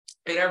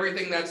 And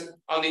everything that's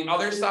on the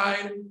other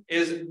side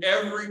is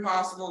every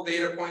possible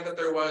data point that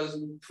there was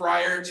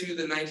prior to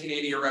the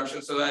 1980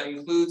 eruption. So that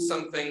includes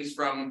some things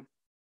from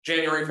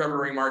January,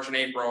 February, March, and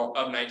April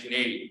of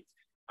 1980.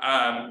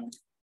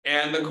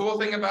 And the cool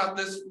thing about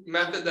this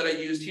method that I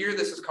used here,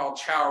 this is called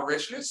chow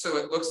richness. So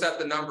it looks at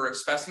the number of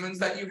specimens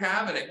that you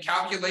have, and it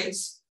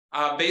calculates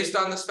based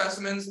on the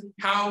specimens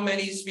how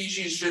many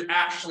species should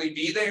actually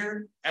be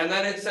there. And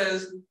then it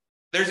says,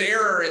 there's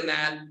error in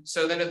that,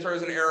 so then it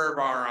throws an error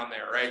bar on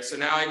there, right? So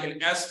now I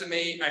can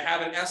estimate, I have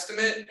an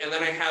estimate, and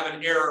then I have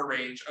an error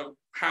range of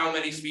how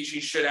many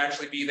species should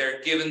actually be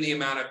there given the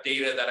amount of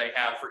data that I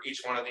have for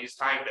each one of these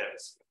time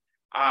bits.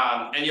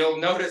 And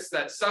you'll notice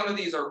that some of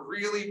these are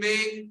really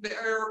big, the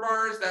error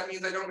bars. That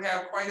means I don't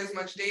have quite as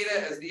much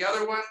data as the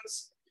other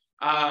ones.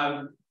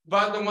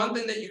 But the one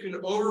thing that you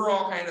can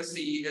overall kind of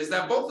see is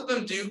that both of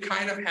them do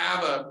kind of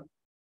have a,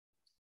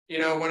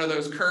 one of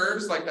those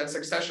curves, like that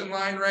succession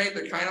line, right?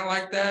 They're kind of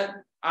like that.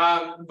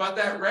 But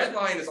that red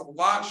line is a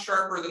lot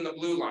sharper than the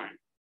blue line,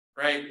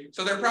 right?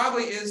 So there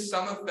probably is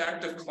some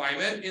effect of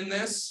climate in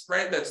this,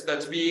 right?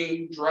 That's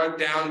being drugged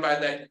down by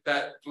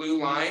that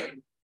blue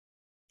line,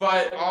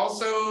 but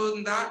also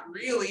not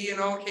really in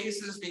all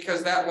cases,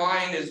 because that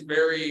line is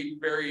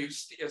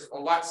is a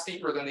lot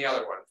steeper than the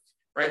other one,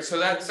 right? So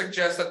that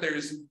suggests that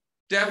there's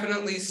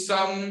definitely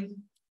some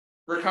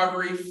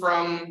recovery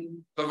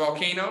from the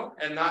volcano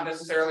and not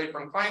necessarily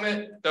from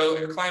climate,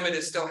 though climate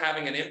is still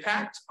having an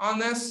impact on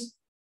this.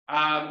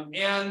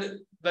 And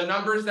the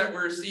numbers that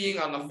we're seeing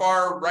on the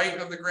far right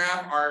of the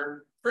graph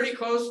are pretty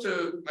close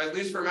to, at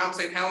least for Mount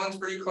St. Helens,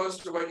 pretty close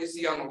to what you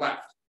see on the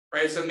left,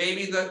 right? So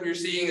maybe that you're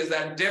seeing is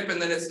that dip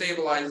and then it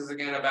stabilizes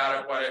again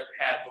about what it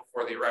had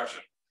before the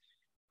eruption.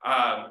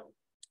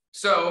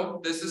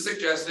 So this is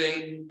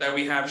suggesting that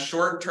we have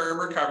short-term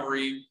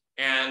recovery,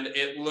 and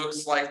it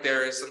looks like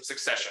there is some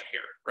succession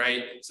here,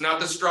 right? It's not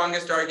the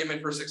strongest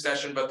argument for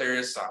succession, but there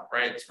is some,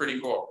 right? It's pretty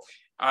cool.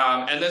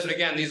 And this,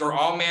 again, these are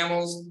all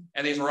mammals,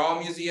 and these are all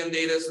museum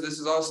data. So this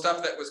is all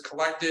stuff that was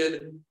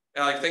collected,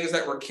 like things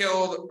that were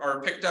killed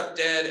or picked up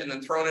dead and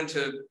then thrown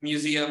into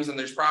museums. And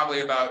there's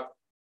probably about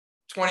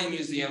 20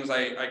 museums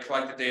I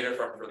collected data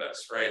from for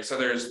this, right? So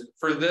there's,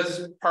 for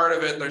this part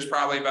of it, there's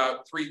probably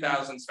about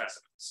 3,000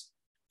 specimens.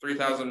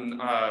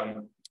 3,000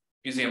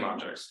 museum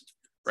objects,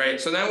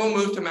 right? So then we'll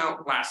move to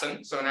Mount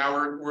Lassen. So now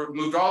we're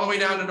moved all the way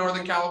down to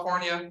Northern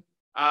California.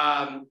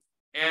 And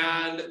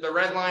the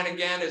red line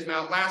again is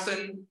Mount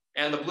Lassen,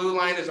 and the blue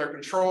line is our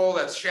control,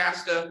 that's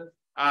Shasta.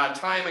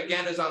 Time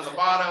again is on the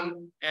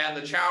bottom, and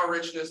the chow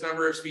richness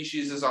number of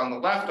species is on the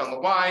left, on the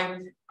Y.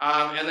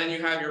 And then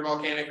you have your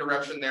volcanic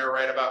eruption there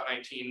right about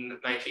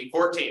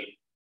 1914.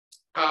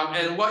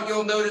 And what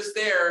you'll notice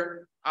there,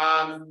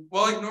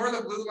 we'll ignore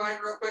the blue line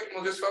real quick and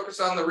we'll just focus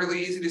on the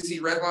really easy to see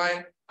red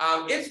line.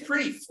 It's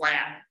pretty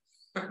flat,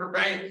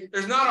 right?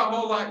 There's not a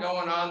whole lot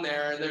going on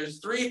there. There's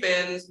 3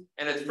 bends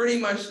and it's pretty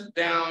much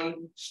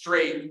down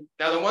straight.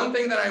 Now, the one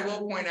thing that I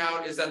will point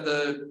out is that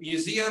the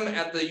museum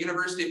at the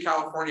University of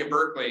California,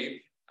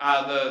 Berkeley,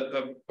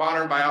 the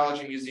Modern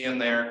Biology Museum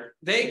there,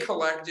 they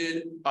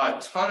collected a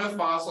ton of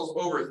fossils,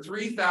 over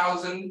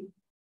 3,000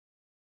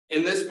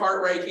 in this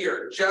part right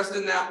here. Just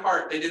in that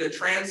part, they did a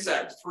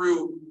transect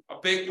through a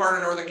big part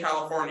of Northern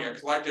California,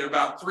 collected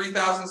about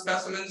 3,000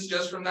 specimens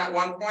just from that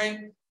one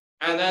point.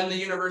 And then the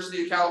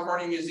University of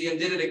California Museum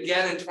did it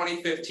again in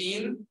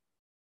 2015.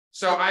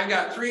 So I've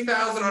got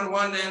 3,000 on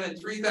one end and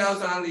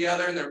 3,000 on the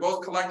other, and they're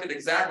both collected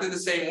exactly the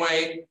same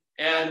way.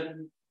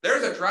 And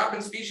there's a drop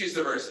in species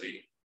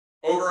diversity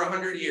over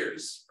 100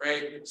 years,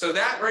 right? So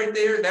that right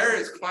there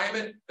is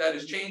climate that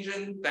is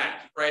changing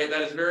that, right?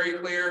 That is very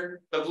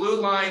clear. The blue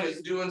line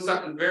is doing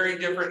something very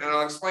different, and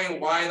I'll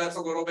explain why that's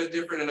a little bit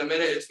different in a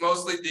minute. It's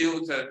mostly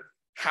due to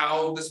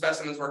how the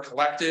specimens were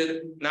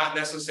collected, not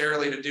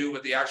necessarily to do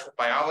with the actual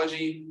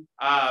biology.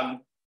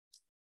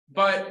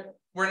 But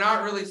we're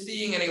not really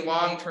seeing any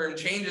long-term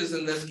changes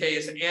in this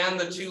case, and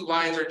the 2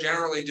 lines are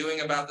generally doing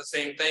about the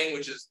same thing,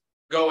 which is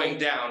going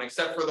down,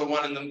 except for the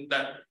one in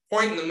that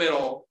point in the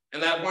middle.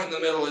 And that point in the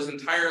middle is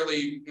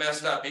entirely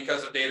messed up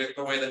because of data,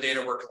 the way the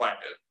data were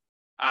collected.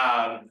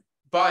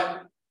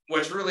 But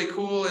what's really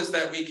cool is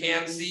that we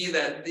can see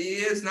that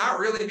it's not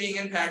really being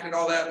impacted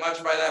all that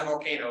much by that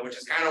volcano, which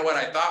is kind of what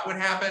I thought would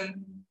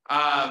happen.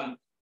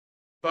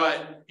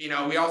 But, you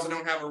know, we also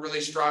don't have a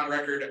really strong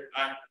record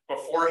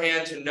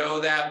beforehand to know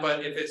that,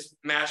 but if it's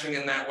matching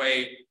in that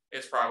way,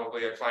 it's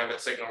probably a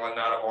climate signal and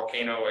not a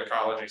volcano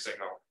ecology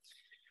signal.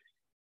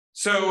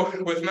 So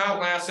with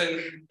Mount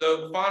Lassen,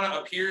 the fauna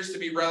appears to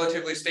be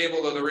relatively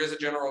stable, though there is a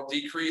general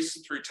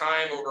decrease through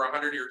time over a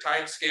 100-year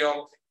time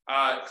scale.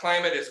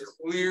 Climate is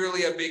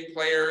clearly a big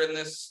player in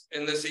this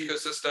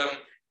ecosystem,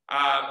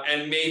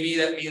 and maybe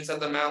that means that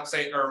the Mount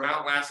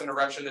Lassen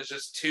eruption is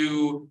just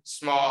too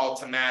small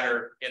to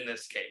matter in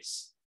this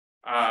case.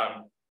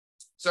 But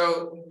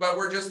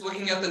we're just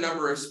looking at the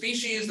number of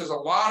species. There's a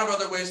lot of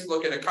other ways to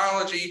look at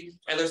ecology,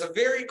 and there's a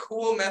very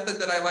cool method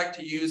that I like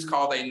to use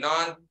called a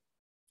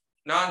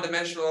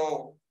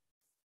non-multidimensional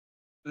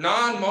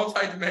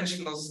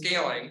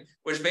scaling,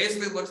 which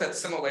basically looks at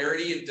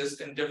similarity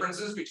and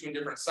differences between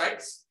different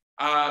sites,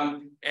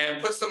 and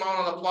puts them all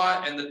on the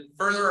plot, and the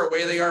further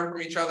away they are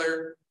from each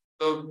other,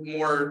 the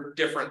more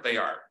different they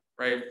are,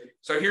 right?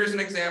 So here's an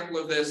example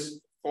of this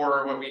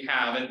for what we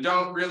have, and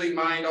don't really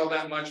mind all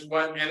that much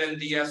what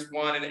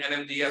NMDS1 and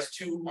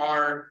NMDS2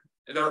 are.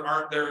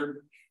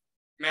 They're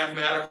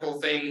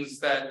mathematical things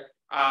that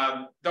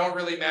don't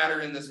really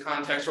matter in this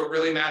context. What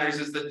really matters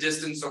is the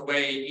distance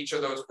away each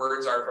of those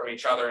words are from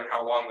each other and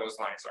how long those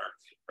lines are,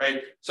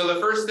 right? So the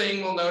first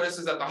thing we'll notice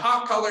is that the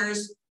hot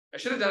colors, I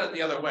should have done it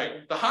the other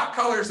way. The hot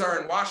colors are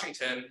in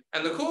Washington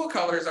and the cool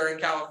colors are in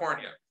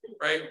California,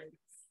 right?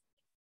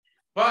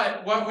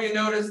 But what we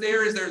notice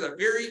there is there's a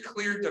very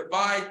clear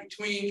divide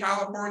between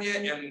California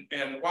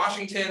and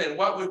Washington, and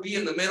what would be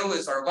in the middle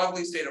is our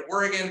lovely state of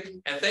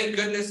Oregon. And thank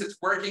goodness it's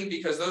working,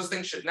 because those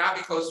things should not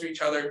be close to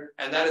each other.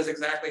 And that is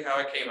exactly how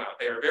it came out.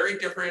 They are very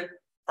different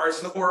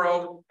parts of the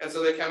world, and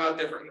so they come out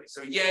differently.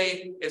 So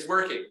yay, it's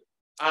working.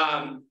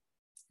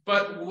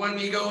 But when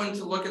we go in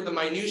to look at the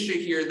minutia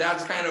here,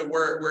 that's kind of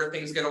where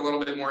things get a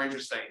little bit more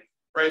interesting,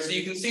 right? So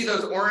you can see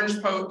those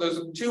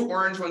those 2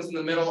 orange ones in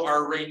the middle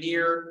are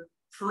Rainier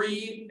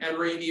pre and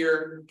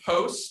Rainier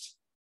post,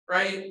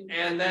 right?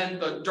 And then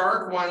the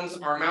dark ones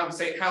are Mount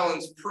St.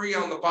 Helens pre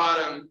on the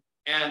bottom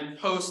and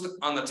post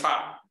on the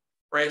top,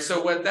 right?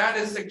 So what that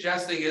is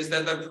suggesting is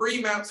that the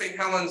pre Mount St.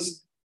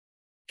 Helens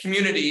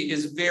community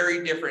is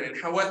very different.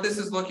 And how what this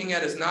is looking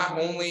at is not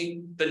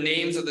only the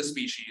names of the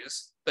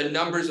species, the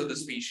numbers of the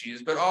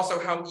species, but also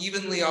how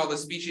evenly all the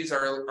species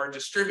are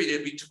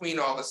distributed between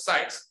all the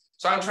sites.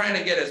 So I'm trying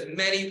to get as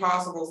many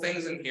possible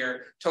things in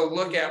here to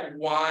look at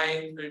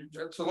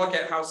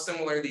how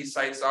similar these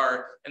sites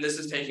are. And this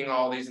is taking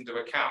all these into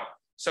account.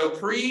 So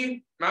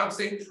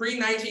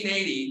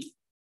pre-1980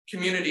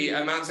 community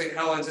at Mount St.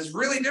 Helens is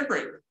really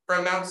different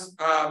from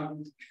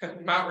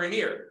Mount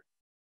Rainier.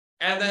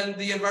 And then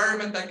the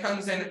environment that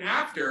comes in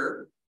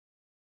after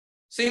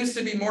seems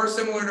to be more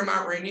similar to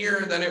Mount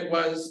Rainier than it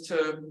was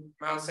to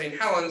Mount St.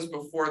 Helens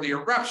before the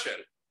eruption,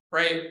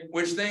 right?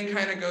 Which then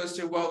kind of goes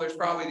to, well, there's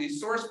probably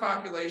these source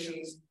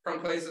populations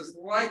from places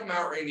like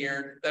Mount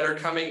Rainier that are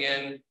coming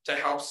in to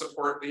help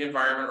support the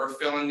environment or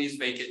fill in these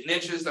vacant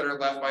niches that are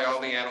left by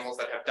all the animals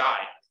that have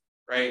died,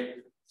 right?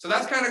 So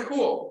that's kind of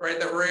cool,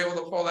 right? That we're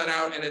able to pull that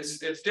out, and it's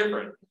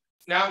different.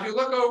 Now, if you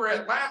look over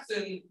at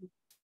Lassen,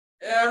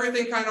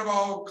 everything kind of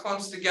all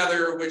clumps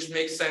together, which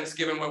makes sense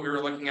given what we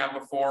were looking at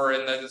before,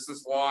 and that this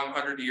is long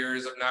 100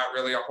 years of not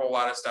really a whole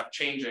lot of stuff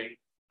changing.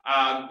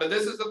 But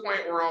this is the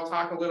point where I'll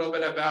talk a little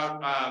bit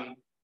about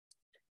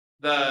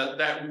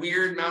that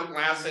weird Mount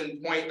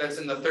Lassen point that's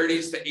in the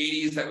 30s to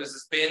 80s that was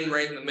this bin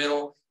right in the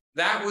middle.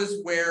 That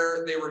was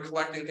where they were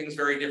collecting things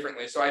very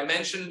differently. So I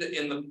mentioned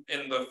in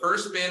the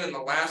first bin and the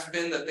last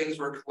bin that things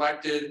were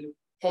collected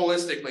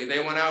holistically. They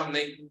went out and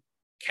they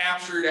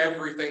captured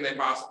everything they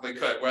possibly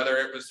could, whether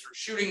it was through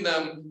shooting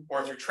them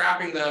or through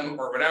trapping them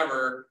or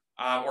whatever,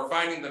 or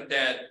finding them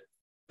dead.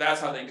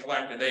 That's how they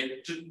collected.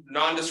 They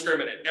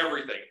non-discriminate,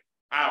 everything,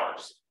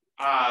 ours.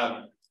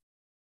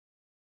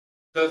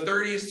 The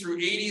 30s through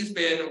 80s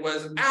bin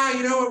was,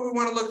 you know what we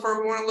want to look for?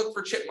 We want to look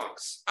for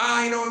chipmunks.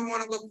 You know what we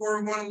want to look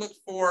for? We want to look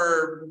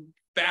for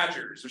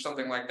badgers or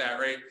something like that,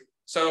 right?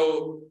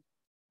 So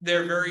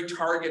they're very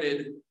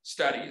targeted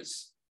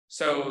studies.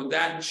 So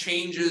that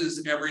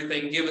changes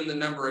everything, given the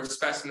number of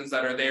specimens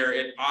that are there.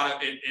 It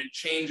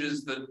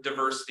changes the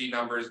diversity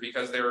numbers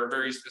because there are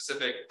very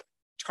specific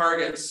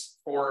targets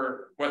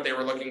for what they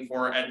were looking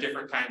for at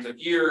different times of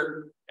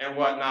year and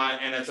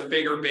whatnot. And it's a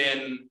bigger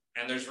bin,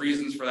 and there's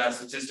reasons for that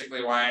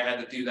statistically why I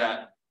had to do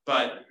that.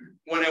 But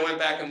when I went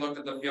back and looked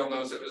at the field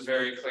notes, it was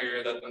very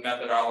clear that the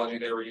methodology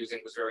they were using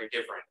was very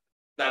different.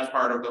 That's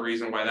part of the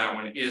reason why that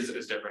one is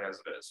as different as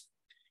it is.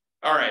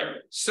 All right,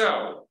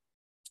 so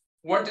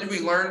what did we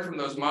learn from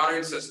those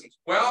modern systems?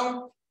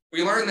 Well,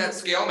 we learned that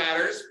scale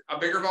matters. A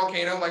bigger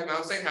volcano like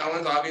Mount St.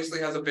 Helens obviously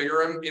has a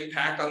bigger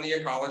impact on the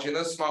ecology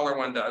than a smaller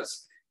one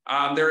does.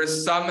 There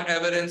is some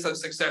evidence of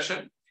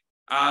succession.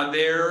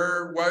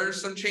 There were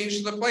some change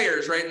to the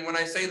players, right? And when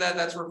I say that,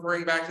 that's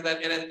referring back to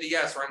that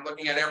NNDS, where I'm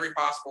looking at every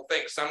possible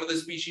thing. Some of the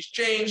species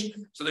changed,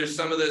 so there's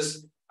some of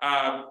this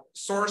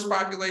source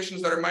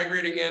populations that are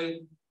migrating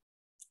in.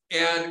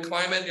 And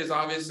climate is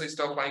obviously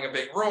still playing a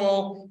big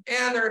role.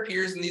 And there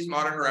appears in these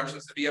modern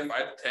eruptions to be a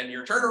 5 to 10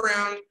 year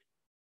turnaround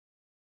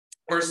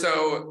or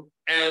so.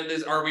 And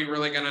are we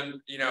really gonna,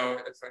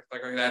 it's like,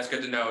 that's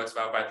good to know. It's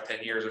about 5 to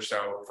 10 years or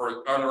so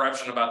for an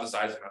eruption about the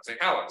size of Mount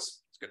St.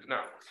 Helens. It's good to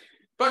know.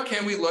 But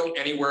can we look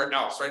anywhere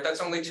else, right? That's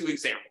only 2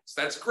 examples.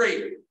 That's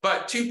great,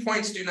 but 2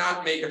 points do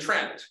not make a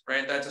trend,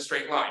 right? That's a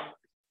straight line.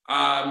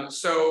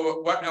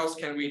 So what else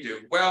can we do?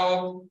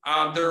 Well,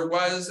 there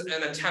was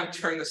an attempt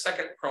during the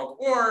Second World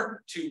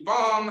War to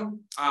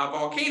bomb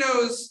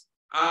volcanoes,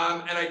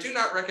 and I do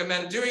not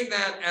recommend doing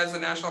that as a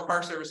National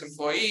Park Service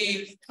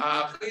employee.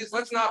 Please,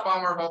 let's not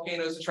bomb our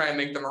volcanoes to try and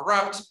make them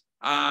erupt.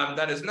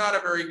 That is not a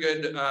very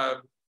good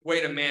way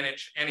to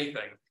manage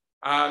anything.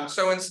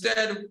 So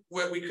instead,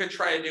 what we could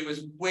try to do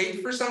is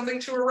wait for something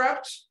to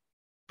erupt.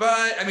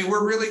 But I mean,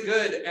 we're really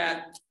good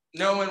at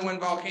knowing when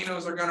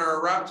volcanoes are going to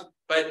erupt,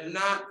 but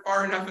not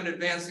far enough in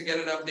advance to get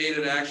enough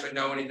data to actually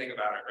know anything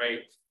about it,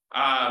 right?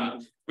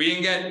 We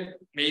can get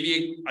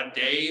maybe a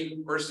day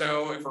or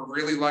so if we're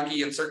really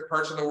lucky in certain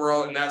parts of the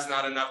world, and that's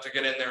not enough to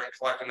get in there and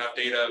collect enough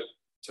data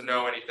to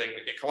know anything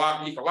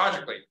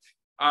ecologically.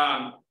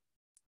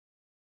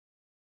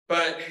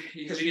 But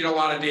because you need a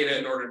lot of data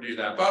in order to do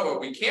that. But what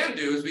we can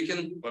do is we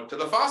can look to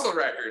the fossil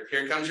record.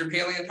 Here comes your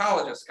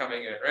paleontologist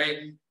coming in,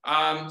 right?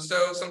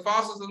 So some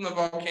fossils in the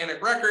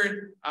volcanic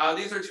record.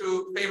 These are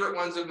 2 favorite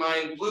ones of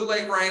mine. Blue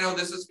Lake Rhino.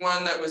 This is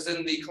one that was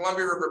in the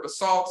Columbia River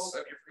basalts.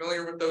 If you're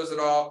familiar with those at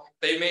all,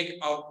 they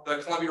make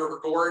the Columbia River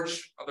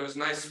Gorge. Those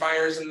nice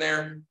spires in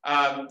there.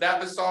 That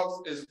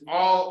basalt is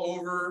all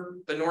over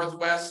the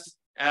Northwest.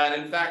 And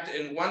in fact,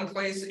 in one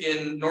place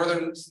in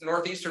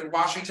northeastern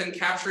Washington,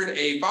 captured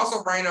a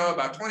fossil rhino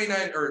about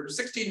 29 or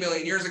 16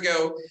 million years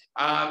ago.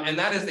 And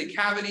that is the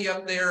cavity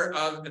up there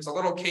it's a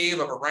little cave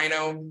of a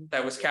rhino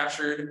that was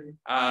captured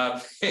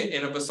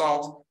in a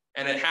basalt.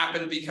 And it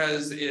happened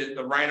because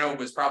the rhino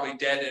was probably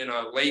dead in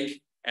a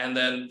lake, and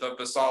then the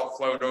basalt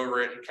flowed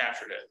over it and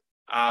captured it.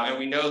 And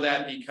we know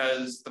that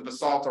because the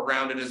basalt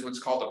around it is what's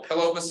called a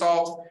pillow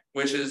basalt,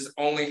 which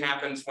only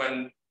happens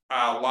when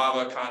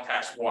lava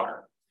contacts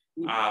water.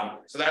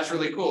 So that's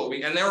really cool.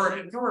 And there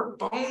were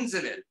bones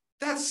in it.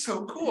 That's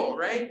so cool,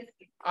 right?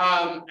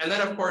 And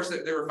then of course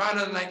they were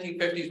founded in the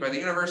 1950s by the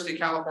University of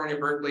California,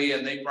 Berkeley,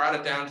 and they brought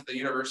it down to the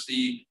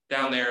university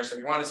down there. So if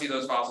you want to see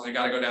those fossils, you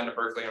got to go down to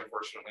Berkeley,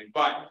 unfortunately.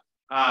 But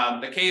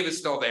the cave is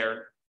still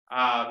there.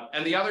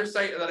 And the other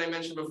site that I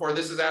mentioned before,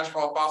 this is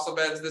Ashfall Fossil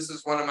Beds. This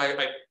is one of I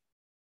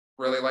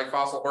really like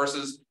fossil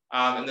horses.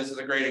 And this is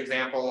a great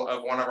example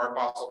of one of our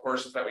fossil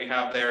horses that we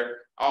have there.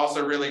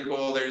 Also really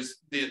cool, there's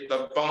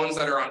the bones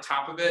that are on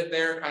top of it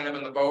there, kind of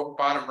in the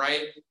bottom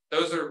right.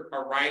 Those are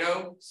a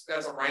rhino,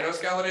 that's a rhino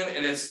skeleton,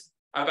 and it's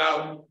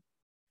about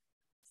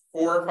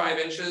 4 or 5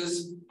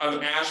 inches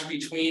of ash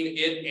between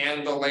it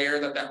and the layer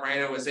that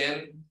rhino is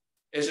in.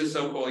 It's just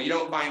so cool. You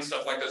don't find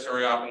stuff like this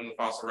very often in the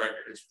fossil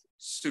record. It's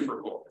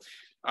super cool.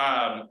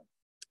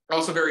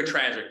 Also very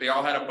tragic. They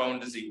all had a bone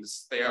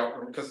disease.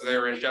 Because they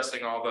were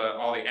ingesting all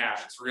the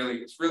ash. It's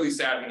really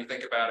sad when you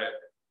think about it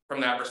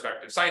from that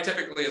perspective.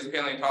 Scientifically, as a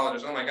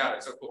paleontologist, oh my God,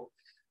 it's so cool.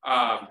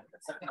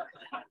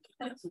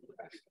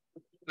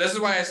 This is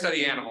why I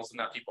study animals and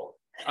not people.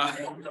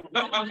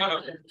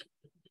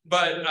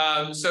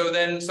 So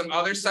then some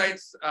other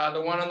sites,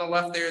 the one on the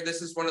left there,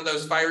 this is one of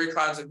those fiery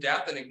clouds of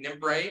death in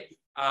Ignimbrite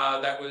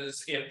that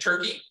was in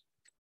Turkey.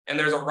 And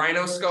there's a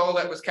rhino skull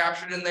that was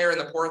captured in there, and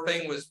the poor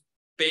thing was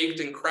baked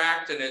and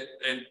cracked, and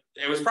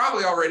it was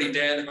probably already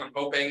dead. I'm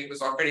hoping it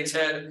was already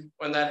dead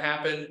when that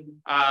happened.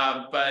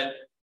 But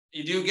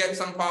you do get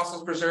some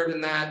fossils preserved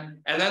in that.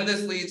 And then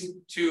this leads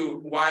to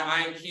why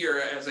I'm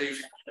here as a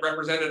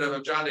representative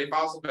of John Day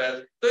Fossil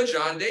Beds, the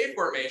John Day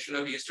Formation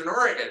of Eastern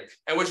Oregon.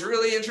 And what's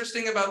really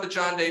interesting about the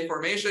John Day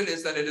Formation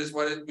is that it is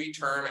what we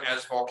term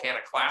as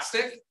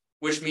volcaniclastic,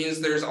 which means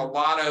there's a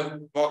lot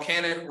of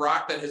volcanic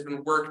rock that has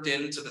been worked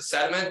into the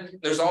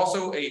sediment. There's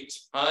also a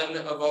ton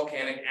of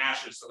volcanic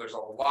ashes. So there's a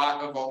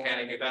lot of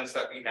volcanic events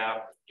that we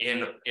have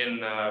in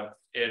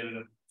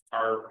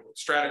our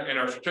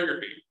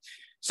stratigraphy.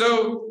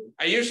 So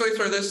I usually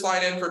throw this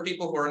slide in for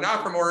people who are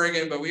not from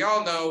Oregon, but we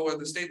all know what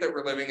the state that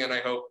we're living in, I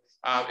hope.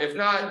 If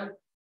not,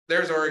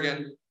 there's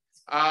Oregon.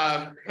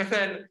 And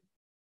then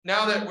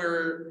now that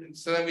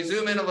then we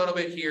zoom in a little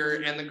bit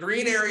here, and the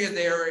green area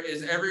there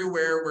is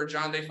everywhere where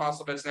John Day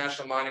Fossil Beds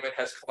National Monument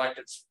has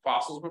collected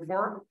fossils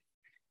before.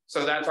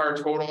 So that's our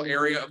total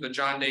area of the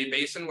John Day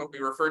Basin, what we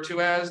refer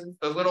to as.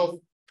 The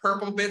little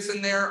purple bits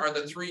in there are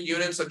the 3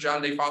 units of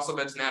John Day Fossil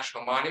Beds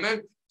National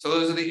Monument. So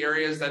those are the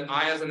areas that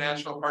I, as a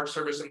National Park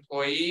Service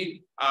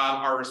employee,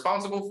 are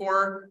responsible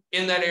for.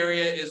 In that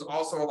area is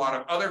also a lot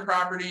of other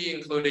property,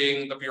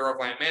 including the Bureau of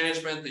Land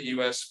Management, the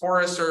U.S.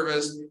 Forest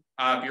Service,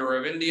 Bureau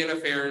of Indian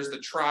Affairs, the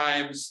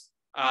tribes,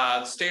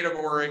 state of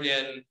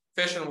Oregon,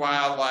 Fish and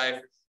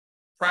Wildlife,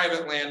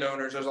 private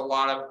landowners. There's a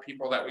lot of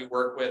people that we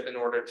work with in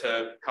order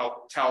to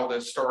help tell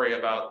this story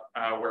about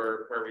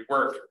where we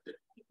work.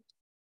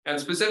 And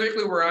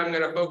specifically where I'm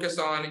going to focus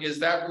on is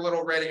that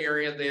little red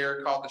area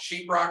there called the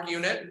sheetrock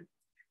unit.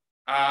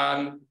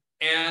 And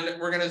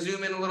we're going to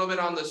zoom in a little bit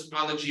on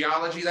the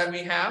geology that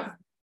we have.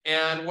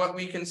 And what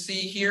we can see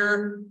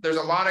here, there's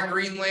a lot of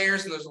green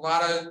layers and there's a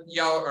lot of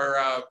yellow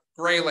or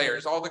gray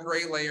layers. All the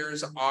gray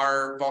layers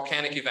are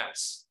volcanic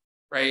events,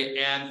 right?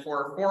 And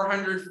for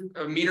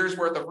 400 meters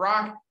worth of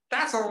rock,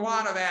 that's a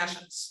lot of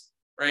ashes.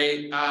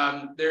 Right,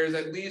 there's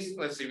at least,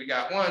 let's see, we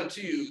got 1,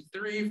 2,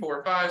 3,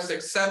 4, 5,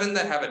 6, 7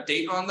 that have a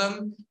date on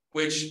them,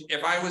 which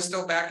if I was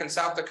still back in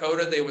South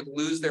Dakota, they would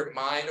lose their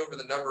mind over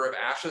the number of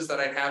ashes that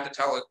I'd have to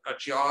tell a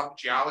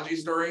geology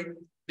story.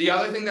 The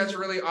other thing that's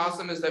really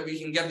awesome is that we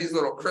can get these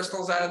little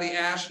crystals out of the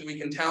ash, and we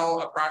can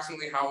tell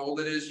approximately how old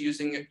it is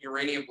using a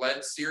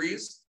uranium-lead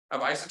series of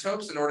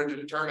isotopes in order to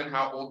determine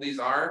how old these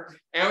are.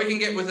 And we can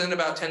get within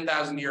about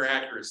 10,000 year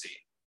accuracy.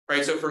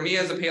 Right, so for me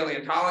as a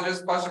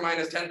paleontologist, plus or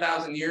minus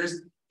 10,000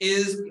 years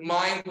is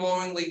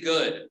mind-blowingly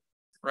good,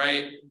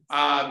 right?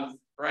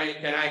 Right,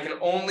 and I can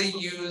only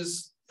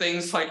use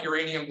things like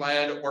uranium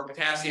lead or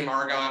potassium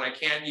argon. I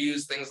can't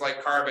use things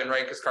like carbon,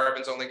 right? Because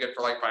carbon's only good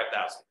for like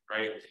 5,000,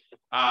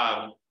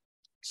 right?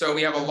 So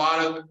we have a lot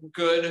of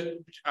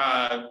good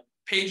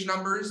page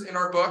numbers in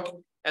our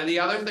book. And the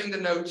other thing to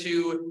note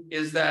too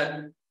is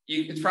that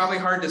it's probably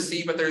hard to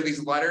see, but there are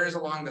these letters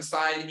along the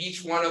side.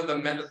 Each one of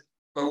them,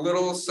 the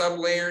little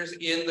sub-layers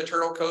in the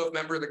Turtle Cove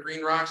Member, the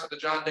green rocks of the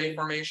John Day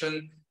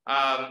Formation,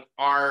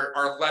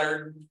 are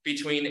lettered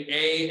between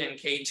A and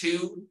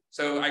K2.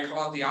 So I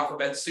call it the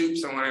alphabet soup.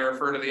 So when I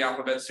refer to the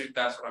alphabet soup,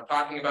 that's what I'm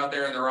talking about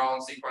there. And they're all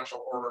in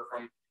sequential order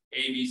from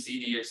A, B,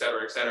 C, D, et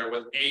cetera,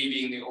 with A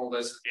being the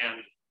oldest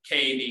and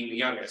K being the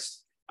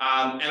youngest.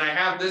 And I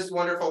have this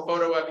wonderful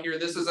photo up here.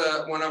 This is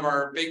one of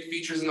our big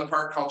features in the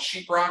park called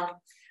Sheetrock.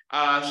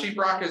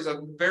 Sheetrock is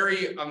a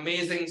very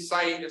amazing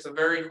site. It's a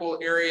very cool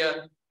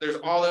area. There's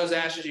all those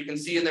ashes you can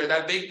see in there.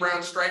 That big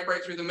brown stripe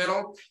right through the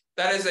middle,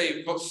 that is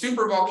a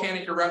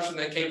supervolcanic eruption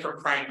that came from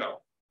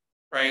Prineville,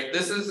 right?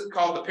 This is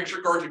called the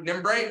Picture Gorge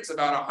Ignimbrite. It's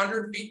about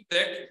 100 feet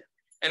thick,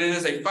 and it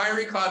is a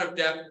fiery cloud of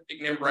death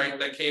ignimbrite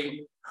that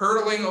came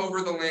hurtling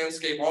over the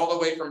landscape all the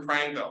way from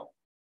Prineville,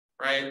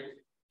 right,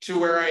 to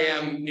where I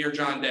am near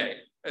John Day.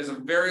 It's a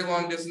very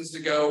long distance to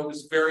go.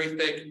 It's very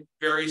thick,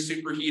 very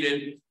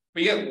superheated.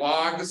 We get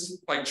logs,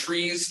 like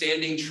trees,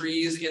 standing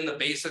trees in the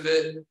base of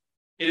it.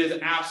 It is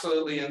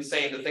absolutely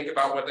insane to think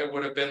about what it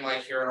would have been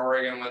like here in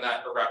Oregon when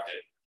that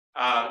erupted.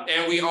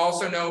 And we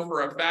also know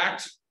for a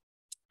fact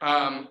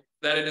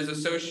that it is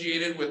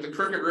associated with the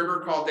Crooked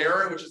River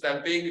caldera, which is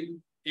that big,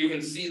 you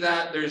can see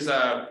that there's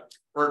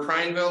where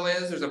Prineville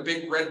is, there's a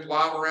big red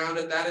blob around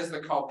it. That is the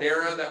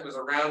caldera that was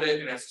around it,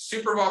 and it's a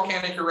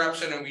supervolcanic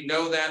eruption, and we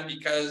know that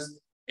because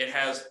it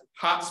has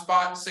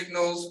hotspot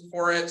signals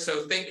for it.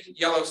 So think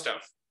Yellowstone,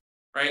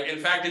 right? In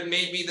fact, it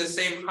may be the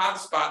same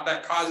hotspot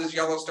that causes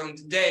Yellowstone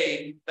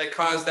today that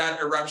caused that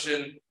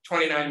eruption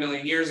 29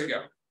 million years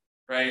ago,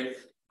 right?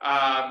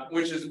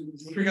 Which is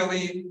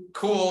really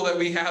cool that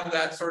we have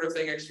that sort of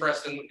thing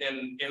expressed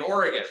in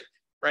Oregon,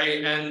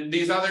 right? And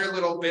these other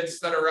little bits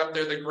that are up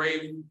there, the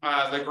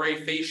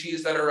gray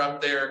facies that are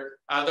up there,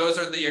 those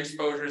are the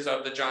exposures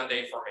of the John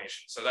Day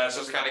Formation. So that's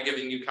just kind of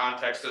giving you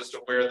context as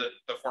to where the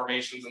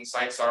formations and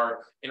sites are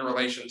in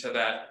relation to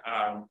that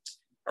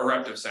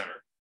eruptive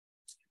center.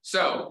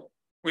 So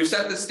we've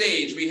set the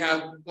stage. We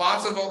have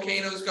lots of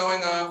volcanoes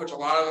going off, which a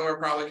lot of them are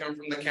probably coming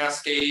from the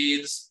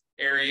Cascades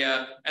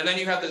area. And then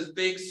you have this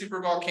big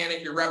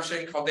supervolcanic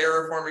eruption,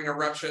 caldera forming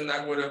eruption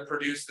that would have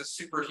produced this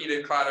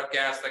superheated cloud of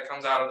gas that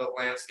comes out of the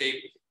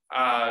landscape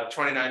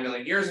 29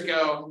 million years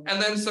ago,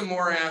 and then some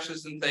more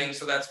ashes and things.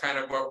 So that's kind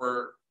of what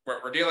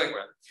we're dealing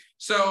with.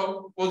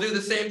 So we'll do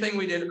the same thing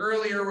we did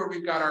earlier, where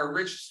we've got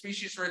our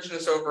species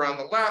richness over on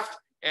the left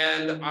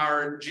and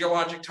our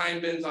geologic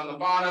time bins on the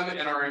bottom,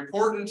 and our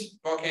important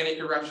volcanic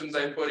eruptions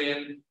I put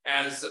in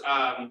as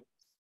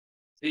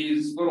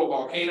these little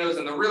volcanoes,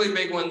 and the really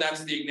big one,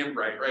 that's the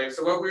Ignimbrite, right?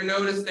 So what we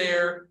noticed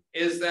there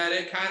is that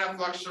it kind of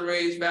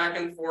fluctuates back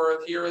and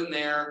forth here and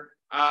there.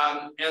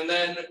 And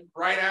then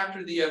right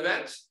after the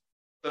event,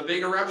 the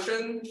big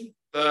eruption,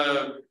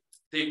 the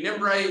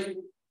Ignimbrite,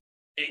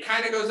 it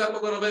kind of goes up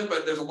a little bit,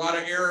 but there's a lot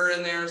of error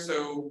in there,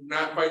 so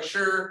not quite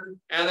sure.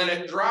 And then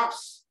it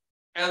drops,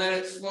 and then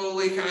it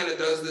slowly kind of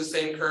does the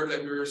same curve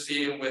that we were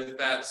seeing with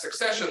that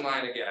succession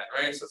line again,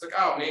 right? So it's like,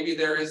 oh, maybe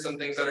there is some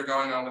things that are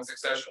going on with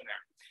succession there.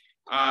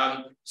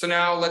 So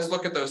now let's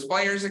look at those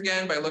players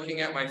again by looking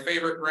at my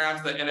favorite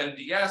graph, the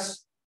NMDS.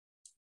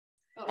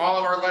 All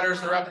of our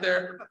letters are up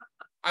there.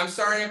 I'm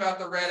sorry about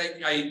the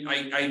red.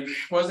 I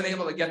wasn't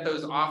able to get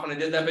those off when I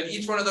did that, but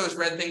each one of those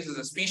red things is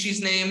a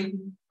species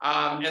name.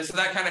 And so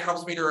that kind of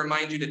helps me to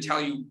remind you to tell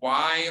you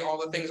why all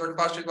the things are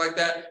clustered like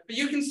that. But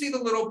you can see the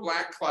little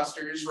black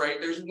clusters, right?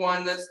 There's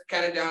one that's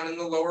kind of down in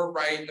the lower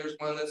right, and there's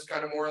one that's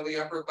kind of more in the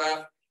upper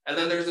left. And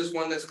then there's this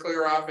one that's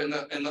clear off in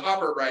the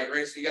upper right,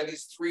 right? So you got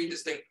these three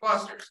distinct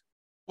clusters.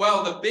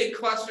 Well, the big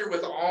cluster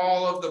with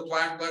all of the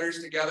black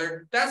letters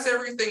together, that's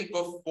everything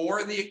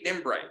before the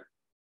Ignimbrite.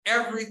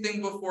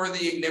 Everything before the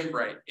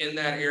Ignimbrite in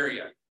that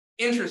area.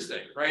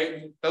 Interesting,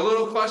 right? The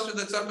little cluster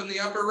that's up in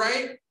the upper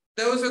right,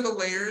 those are the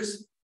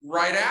layers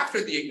right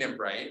after the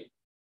Ignimbrite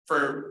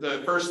for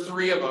the first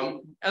three of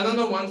them. And then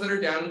the ones that are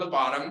down in the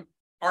bottom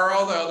are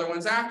all the other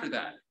ones after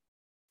that.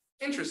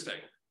 Interesting.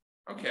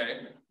 Okay.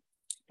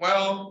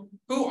 Well,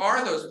 who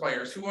are those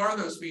players? Who are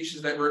those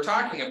species that we're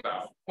talking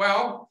about?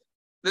 Well,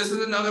 this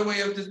is another way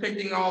of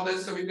depicting all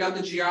this. So we've got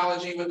the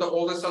geology with the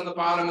oldest on the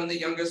bottom and the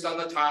youngest on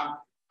the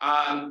top.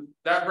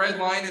 That red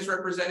line is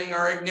representing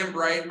our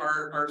Ignimbrite,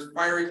 our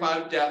fiery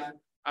cloud of death.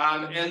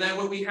 And then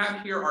what we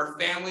have here are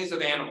families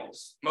of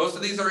animals. Most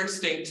of these are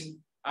extinct.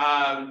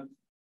 And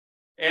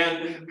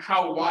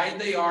how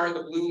wide they are,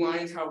 the blue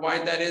lines, how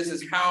wide that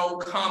is how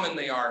common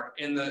they are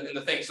in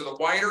the thing. So the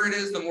wider it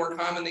is, the more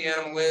common the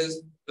animal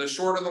is. The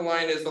shorter the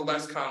line is, the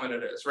less common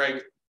it is,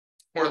 right?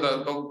 Or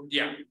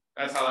yeah,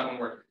 that's how that one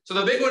works. So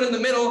the big one in the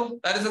middle,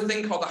 that is a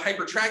thing called a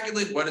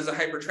hypertragulid. What is a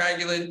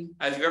hypertragulid?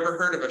 Have you ever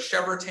heard of a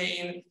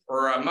chevrotain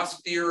or a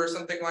musk deer or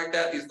something like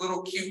that? These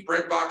little cute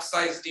breadbox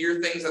sized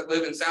deer things that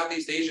live in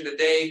Southeast Asia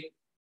today.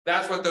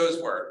 That's what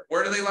those were.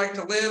 Where do they like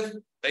to live?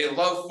 They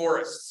love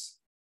forests.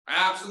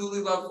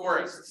 Absolutely love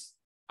forests.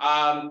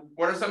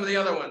 What are some of the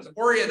other ones?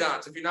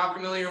 Oreodonts. If you're not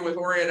familiar with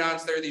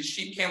oreodonts, they're these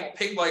sheep, camel,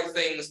 pig-like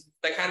things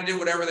that kind of do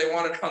whatever they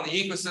wanted on the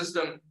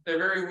ecosystem. They're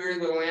very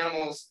weird little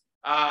animals,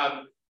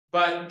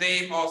 but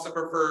they also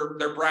prefer,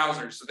 they're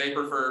browsers, so they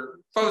prefer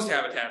closed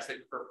habitats, they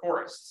prefer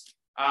forests.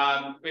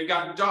 We've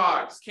got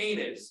dogs,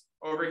 canids,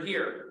 over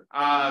here,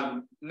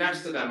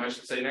 next to them, I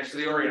should say, next to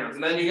the oreodonts.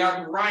 And then you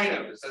got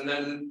rhinos, and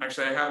then,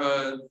 actually I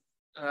have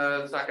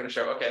it's not gonna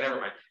show, okay, never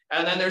mind.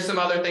 And then there's some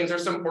other things.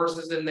 There's some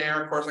horses in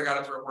there. Of course, I got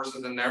to throw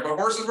horses in there, but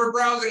horses were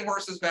browsing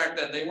horses back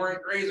then. They weren't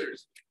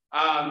grazers.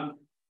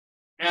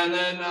 And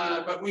then,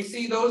 but we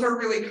see those are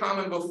really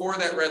common before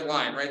that red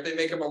line, right? They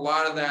make up a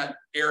lot of that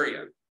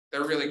area.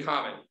 They're really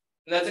common.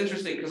 And that's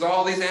interesting because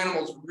all these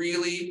animals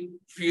really,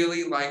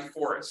 really like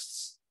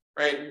forests,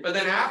 right? But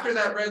then after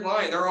that red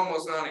line, they're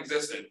almost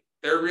non-existent.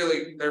 They're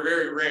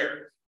very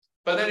rare.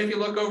 But then if you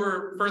look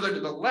over further to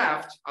the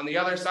left, on the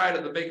other side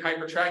of the big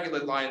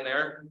hypertragulid line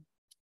there,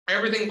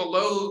 everything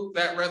below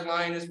that red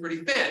line is pretty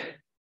thin.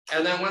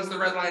 And then once the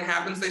red line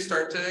happens, they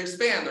start to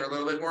expand. They're a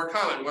little bit more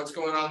common. What's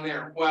going on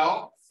there?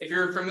 Well, if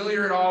you're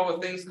familiar at all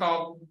with things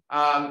called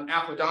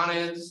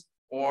apodontids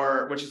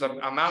or which is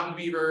a mountain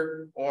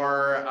beaver,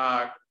 or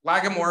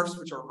lagomorphs,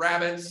 which are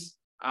rabbits,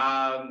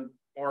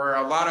 or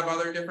a lot of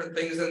other different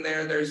things in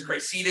there. There's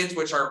crassidids,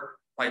 which are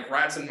like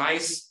rats and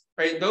mice,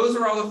 right? Those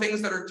are all the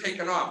things that are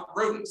taken off.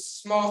 Rodents,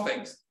 small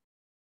things.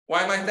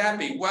 Why might that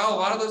be? Well, a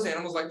lot of those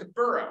animals like to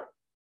burrow.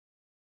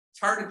 It's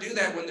hard to do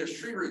that when there's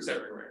tree roots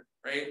everywhere,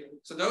 right?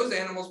 So those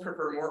animals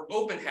prefer more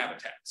open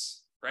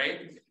habitats,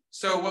 right?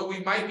 So what we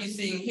might be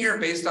seeing here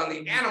based on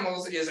the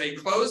animals is a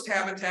closed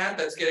habitat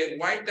that's getting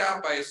wiped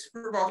out by a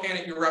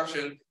supervolcanic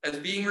eruption that's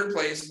being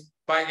replaced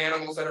by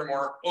animals that are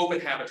more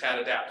open habitat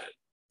adapted.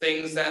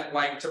 Things that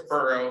like to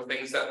burrow,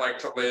 things that like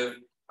to live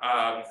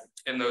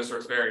in those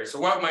sorts of areas. So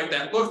what might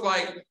that look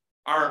like?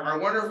 Our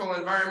wonderful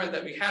environment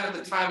that we had at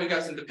the time, we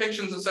got some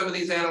depictions of some of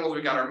these animals.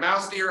 We got our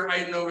mouse deer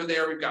hiding over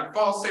there. We've got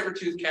false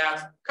saber-toothed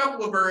cats, a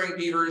couple of burrowing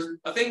beavers,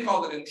 a thing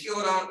called an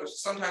entelodont, which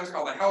is sometimes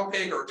called a hell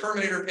pig or a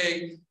terminator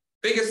pig.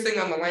 Biggest thing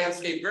on the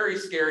landscape, very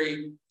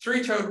scary.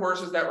 Three-toed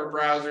horses that were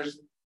browsers,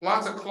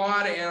 lots of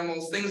clawed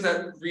animals, things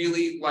that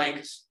really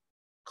liked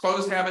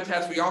closed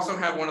habitats. We also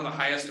have one of the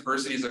highest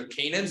diversities of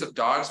canids, of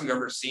dogs we've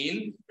ever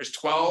seen. There's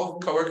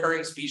 12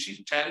 co-occurring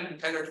species, 10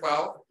 or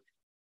 12.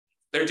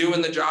 They're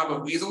doing the job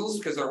of weasels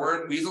because there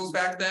weren't weasels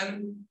back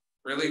then.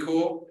 Really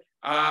cool.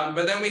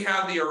 But then we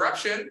have the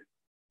eruption,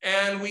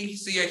 and we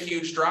see a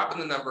huge drop in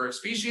the number of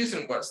species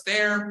and what's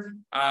there.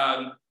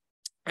 And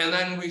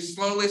then we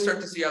slowly start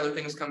to see other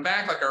things come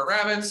back, like our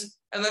rabbits,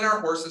 and then our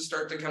horses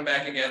start to come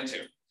back again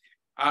too.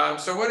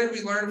 So what did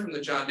we learn from the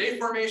John Day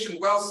Formation?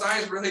 Well,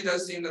 size really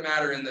does seem to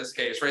matter in this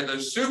case, right?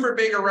 The super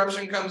big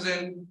eruption comes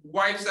in,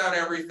 wipes out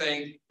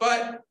everything,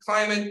 but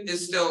climate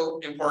is still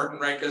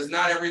important, right? Because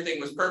not everything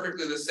was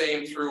perfectly the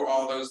same through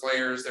all those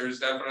layers. There's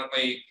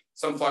definitely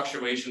some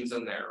fluctuations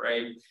in there,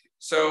 right?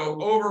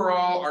 So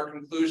overall, our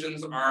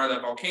conclusions are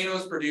that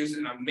volcanoes produce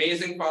an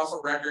amazing fossil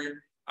record.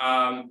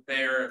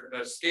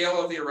 The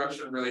scale of the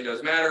eruption really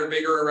does matter.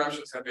 Bigger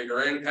eruptions have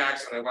bigger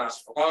impacts and they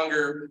last for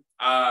longer.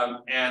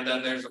 And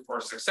then there's, of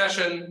course,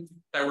 succession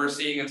that we're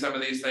seeing in some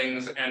of these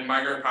things, and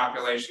migrant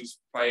populations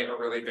play a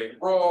really big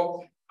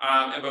role.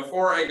 And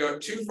before I go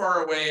too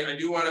far away, I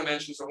do want to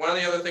mention, so one of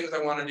the other things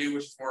I want to do,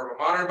 which is more of a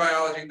modern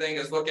biology thing,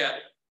 is look at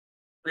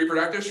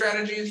reproductive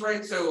strategies,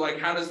 right? So like,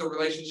 how does the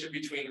relationship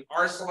between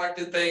our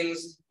selected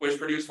things, which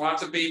produce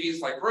lots of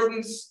babies like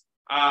rodents,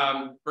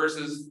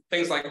 versus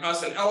things like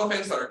us and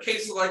elephants that are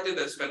case selected,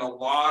 that spend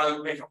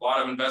make a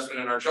lot of investment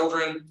in our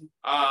children.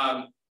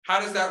 How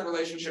does that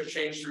relationship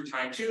change through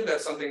time too?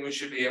 That's something we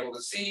should be able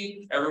to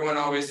see. Everyone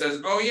always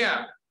says, oh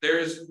yeah,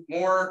 there's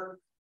more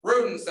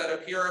rodents that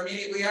appear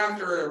immediately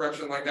after an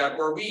eruption like that,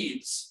 or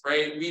weeds,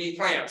 right? Weedy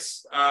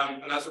plants.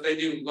 And that's what they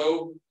do,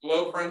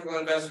 low parental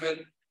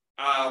investment.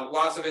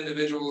 Lots of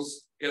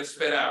individuals get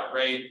spit out,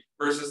 right?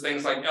 Versus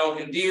things like elk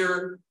and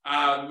deer,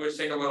 which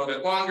take a little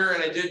bit longer.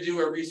 And I did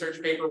do a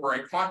research paper where I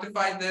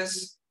quantified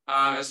this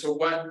as to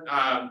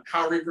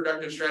how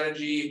reproductive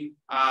strategy,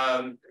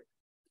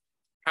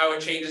 how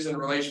it changes in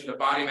relation to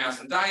body mass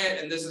and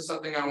diet. And this is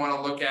something I want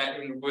to look at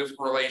with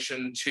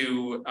relation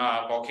to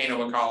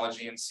volcano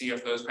ecology and see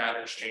if those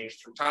patterns change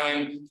through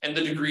time and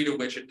the degree to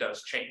which it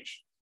does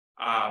change.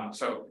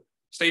 So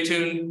stay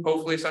tuned.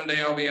 Hopefully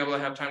someday I'll be able to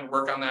have time to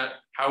work on that.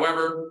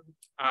 However,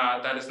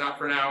 that is not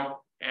for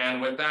now.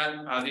 And with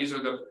that, these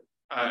are the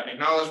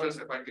acknowledgements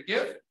I'd like to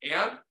give,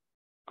 and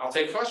I'll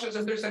take questions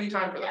if there's any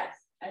time for that.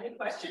 Yes, any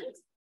questions?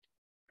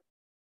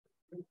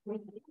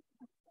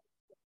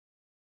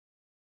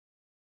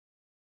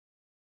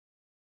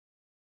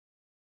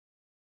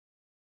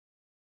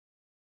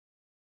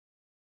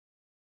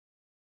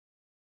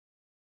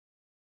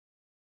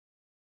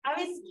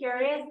 I was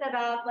curious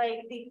about like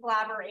the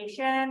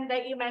collaboration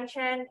that you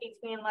mentioned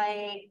between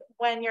like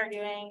when you're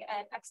doing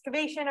an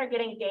excavation or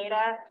getting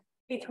data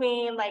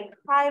between like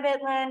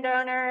private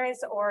landowners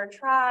or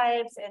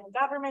tribes and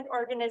government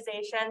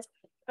organizations,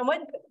 and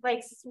what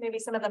like maybe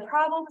some of the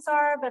problems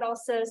are, but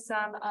also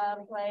some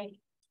of like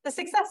the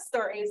success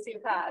stories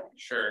you've had.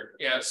 Sure.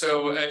 Yeah.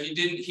 So if you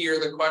didn't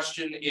hear, the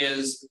question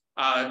is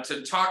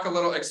to talk a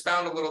little,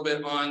 expound a little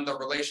bit on the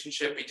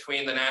relationship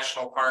between the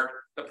national park,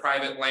 the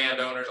private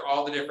landowners,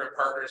 all the different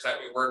partners that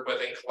we work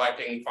with in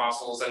collecting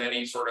fossils, and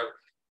any sort of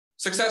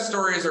success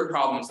stories or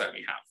problems that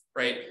we have,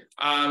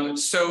 right?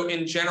 So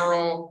in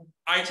general,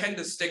 I tend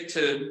to stick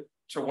to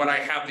what I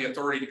have the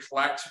authority to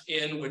collect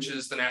in, which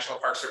is the National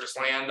Park Service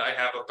land. I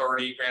have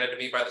authority granted to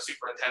me by the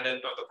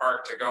superintendent of the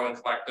park to go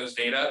and collect those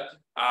data.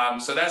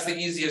 So that's the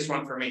easiest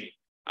one for me.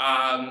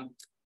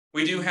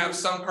 We do have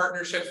some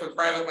partnerships with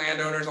private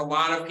landowners. A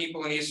lot of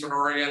people in Eastern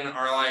Oregon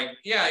are like,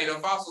 yeah, you know,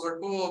 fossils are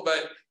cool,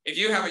 but if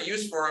you have a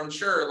use for them,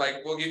 sure,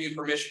 like we'll give you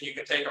permission, you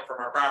can take them from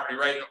our property,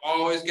 right? And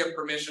always get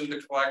permission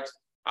to collect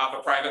off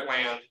of private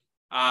land.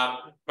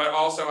 But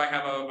also I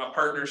have a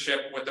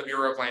partnership with the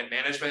Bureau of Land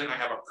Management. I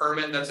have a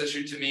permit that's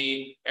issued to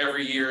me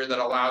every year that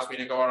allows me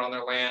to go out on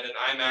their land, and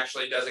I'm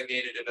actually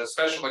designated in a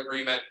special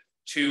agreement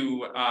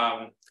to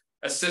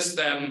assist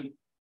them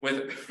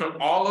with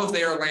all of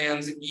their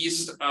lands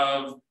east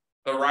of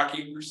the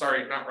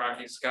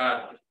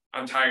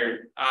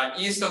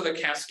east of the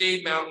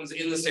Cascade Mountains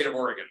in the state of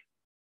Oregon.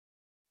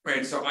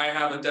 right? So I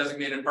have a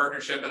designated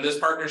partnership, and this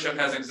partnership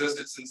has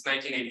existed since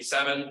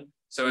 1987.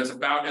 So it's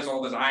about as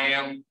old as I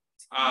am.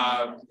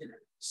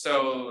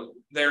 So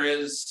there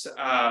is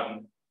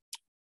that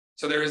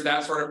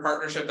sort of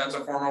partnership. That's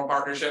a formal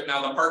partnership.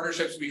 Now the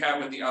partnerships we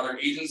have with the other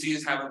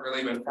agencies haven't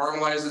really been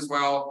formalized as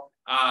well.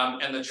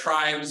 And the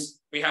tribes,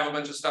 we have a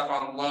bunch of stuff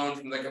on loan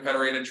from the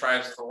Confederated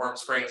Tribes of the Warm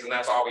Springs, and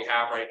that's all we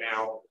have right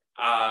now,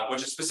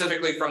 which is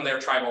specifically from their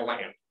tribal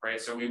land, right?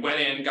 So we went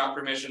in, got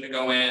permission to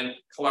go in,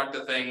 collect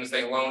the things,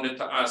 they loaned it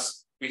to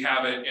us. We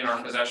have it in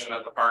our possession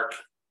at the park,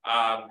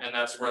 and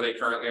that's where they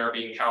currently are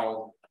being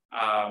held.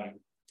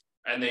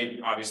 And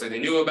they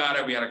knew about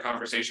it. We had a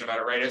conversation about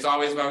it, right? It's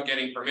always about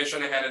getting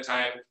permission ahead of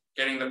time,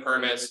 getting the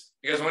permits,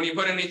 because when you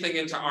put anything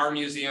into our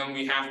museum,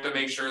 we have to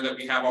make sure that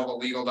we have all the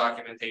legal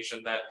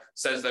documentation that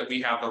says that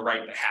we have the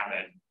right to have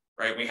it,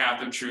 right? We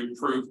have to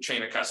prove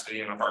chain of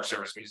custody in a Park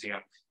Service museum.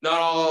 Not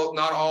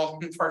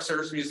all Park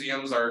Service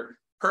museums are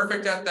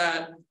perfect at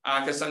that,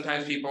 because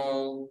sometimes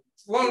people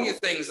loan you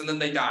things and then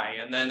they die,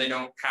 and then they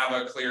don't have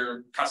a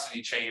clear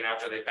custody chain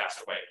after they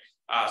passed away.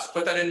 So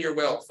put that in your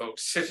will,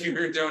 folks, if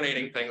you're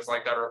donating things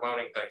like that or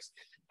loaning things.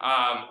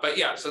 But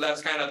yeah, so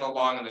that's kind of the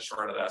long and the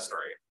short of that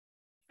story.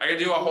 I could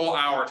do a whole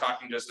hour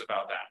talking just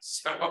about that.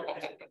 So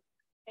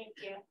Thank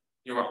you.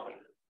 You're welcome.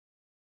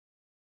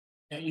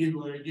 And you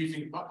were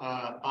using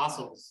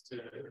fossils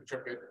to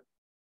interpret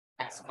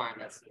past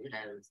climates, and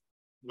it's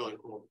really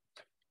cool.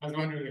 I was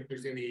wondering if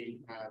there's any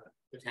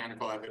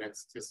botanical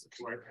evidence to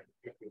support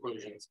the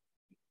conclusions.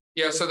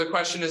 Yeah, so the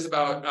question is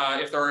about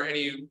if there are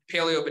any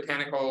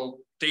paleobotanical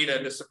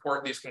data to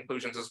support these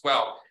conclusions as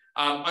well.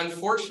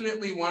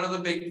 Unfortunately, one of the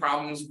big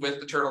problems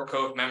with the Turtle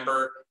Cove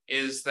Member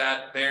is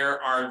that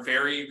there are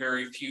very,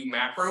 very few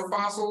macro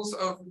fossils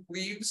of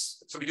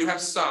leaves. So we do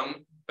have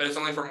some, but it's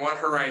only from one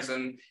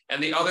horizon.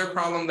 And the other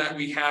problem that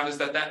we have is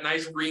that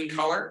nice green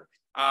color,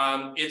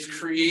 it's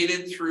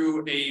created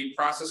through a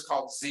process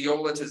called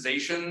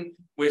zeolitization,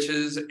 which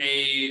is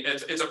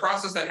it's a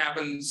process that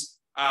happens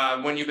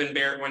when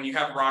you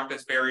have rock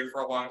that's buried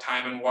for a long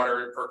time and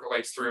water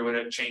percolates through and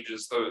it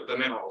changes the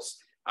minerals.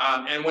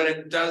 And when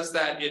it does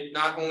that, it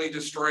not only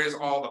destroys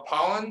all the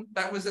pollen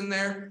that was in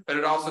there, but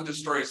it also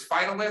destroys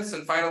phytoliths.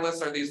 And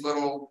phytoliths are these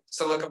little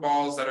silica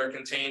balls that are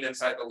contained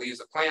inside the leaves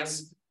of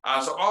plants.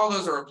 So all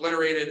those are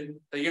obliterated.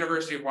 The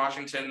University of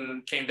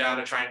Washington came down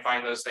to try and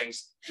find those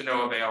things to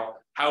no avail.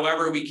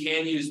 However, we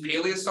can use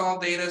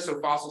paleosol data, so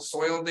fossil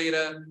soil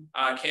data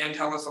can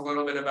tell us a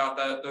little bit about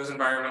those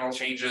environmental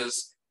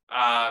changes.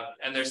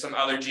 And there's some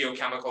other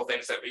geochemical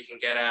things that we can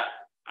get at.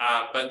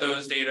 But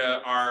those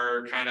data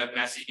are kind of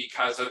messy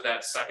because of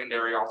that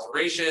secondary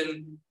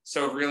alteration.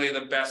 So really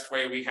the best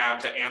way we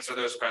have to answer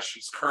those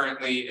questions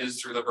currently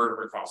is through the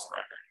vertebrate fossil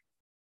record.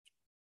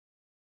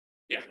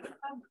 Yeah.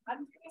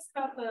 I'm curious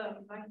about the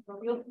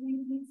microbial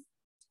communities.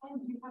 Do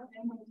you have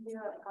any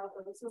idea how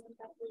those are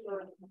protected?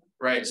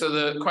 Right, so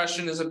the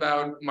question is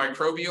about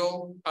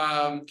microbial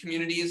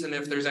communities and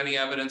if there's any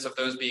evidence of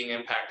those being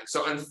impacted.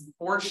 So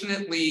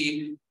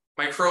unfortunately,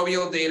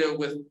 microbial data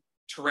with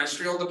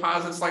terrestrial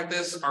deposits like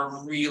this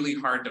are really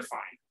hard to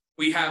find.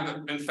 We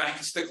have, in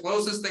fact, the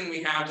closest thing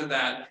we have to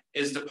that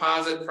is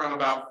deposit from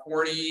about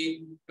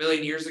 40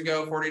 million years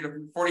ago,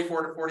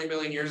 44 to 40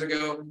 million years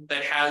ago,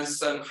 that has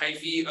some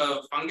hyphae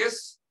of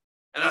fungus.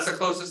 And that's the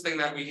closest thing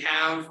that we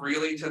have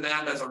really to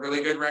that. That's a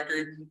really good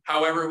record.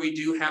 However, we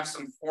do have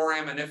some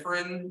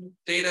foraminiferan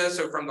data.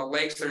 So from the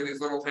lakes, there are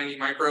these little tiny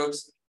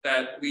microbes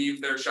that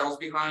leave their shells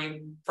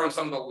behind from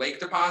some of the lake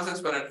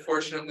deposits. But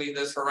unfortunately,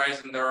 this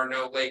horizon, there are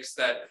no lakes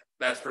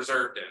that's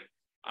preserved in.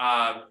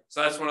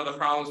 So that's one of the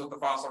problems with the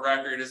fossil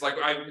record is like,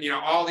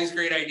 all these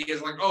great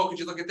ideas like, oh, could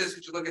you look at this?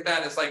 Could you look at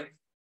that? It's like,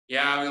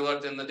 yeah, we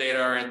looked and the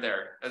data aren't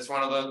there. That's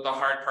one of the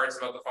hard parts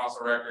about the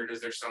fossil record is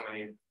there's so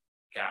many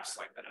gaps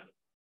like that.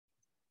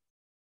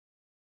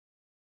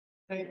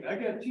 I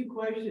got two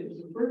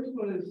questions. The first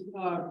one is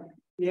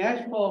the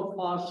asphalt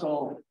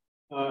fossil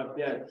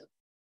beds.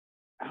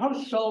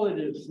 How solid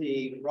is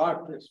the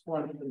rock that's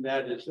formed from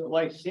that? Is it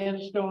like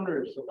sandstone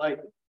or is it like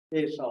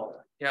basalt?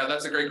 Yeah,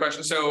 that's a great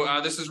question.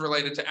 So this is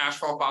related to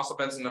asphalt fossil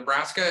beds in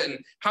Nebraska, and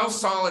how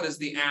solid is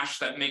the ash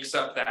that makes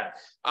up that?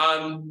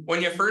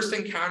 When you first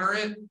encounter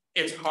it,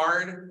 it's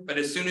hard, but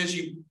as soon as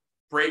you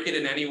break it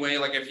in any way,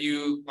 like if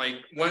you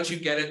once you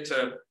get it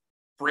to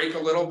break a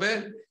little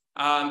bit,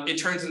 it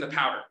turns into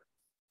powder.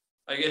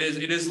 Like it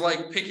is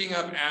like picking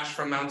up ash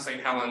from Mount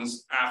St.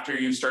 Helens after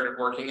you started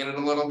working in it a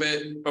little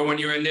bit. But when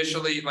you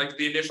initially,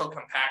 the initial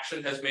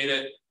compaction has made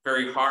it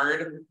very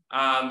hard.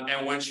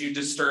 And once you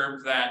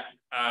disturb that,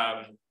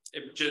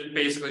 it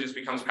basically just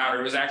becomes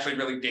powder. It was actually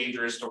really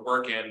dangerous to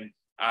work in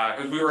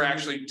because we were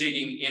actually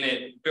digging in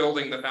it,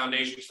 building the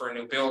foundations for a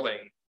new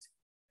building.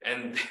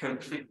 And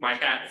my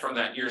hat from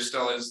that year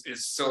still is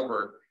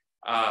silver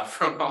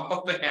from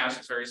all the ash.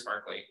 It's very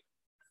sparkly.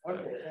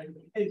 Okay.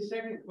 Hey,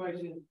 second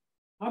question.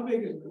 How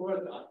big is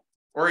Oreodon?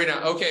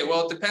 Oreodon. Okay,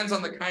 well, it depends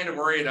on the kind of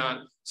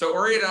Oreodon. So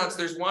Oreodons,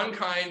 there's one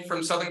kind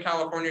from Southern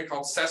California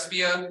called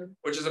Cespia,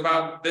 which is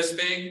about this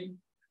big.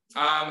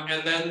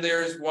 And then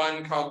there's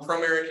one called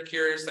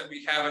Promericaceus that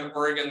we have in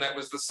Oregon that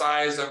was the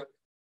size of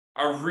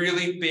a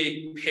really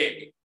big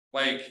pig,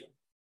 like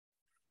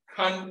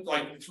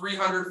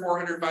 300,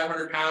 400,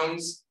 500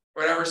 pounds,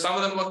 whatever. Some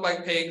of them look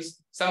like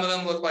pigs, some of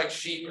them look like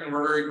sheep and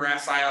were very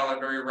gracile and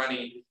very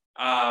runny.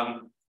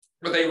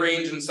 But they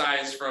range in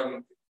size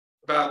from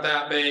about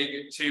that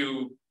big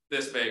to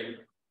this big.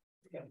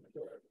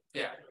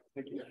 Yeah.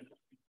 Thank you.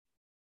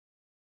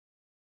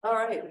 All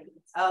right,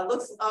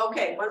 looks,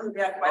 okay, one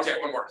question.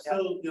 Okay, one more.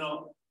 So, you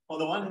know, on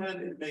the one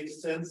hand, it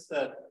makes sense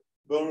that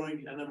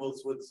burrowing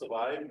animals would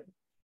survive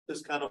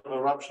this kind of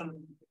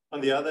eruption. On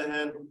the other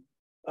hand,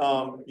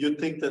 you'd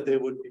think that they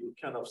would be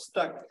kind of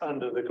stuck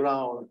under the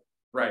ground,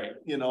 Right.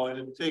 you know, and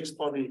it takes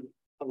probably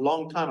a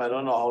long time. I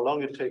don't know how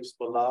long it takes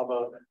for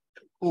lava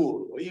to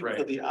cool, or even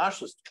for the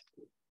ashes to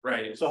cool.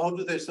 Right. So how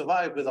do they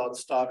survive without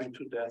starving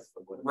to death?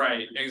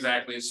 Right,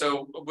 exactly.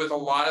 So with a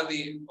lot of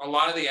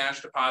the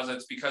ash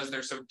deposits, because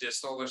they're so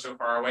distal, they're so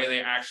far away,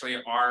 they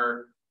actually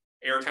are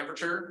air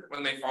temperature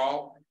when they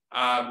fall.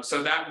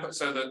 So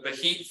the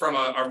heat from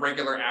a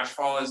regular ash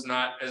fall is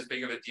not as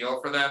big of a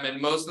deal for them.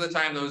 And most of the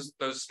time,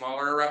 those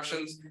smaller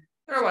eruptions,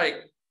 they're like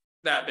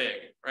that big,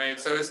 right?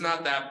 So it's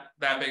not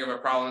that big of a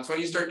problem. So when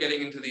you start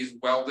getting into these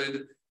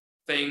welded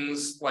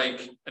things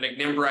like an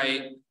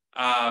ignimbrite,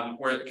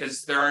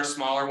 because there are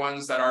smaller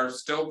ones that are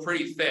still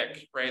pretty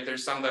thick, right?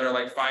 There's some that are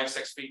like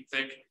 5-6 feet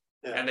thick,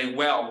 and they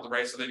weld,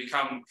 right? So they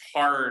become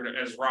hard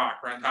as rock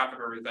right on top of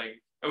everything.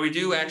 And we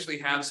do actually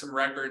have some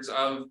records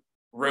of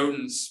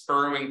rodents,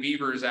 burrowing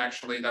beavers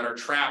actually, that are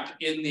trapped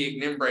in the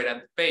ignimbrite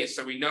at the base.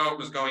 So we know it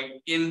was going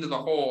into the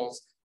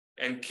holes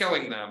and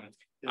killing them.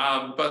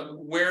 But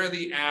where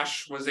the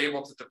ash was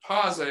able to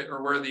deposit,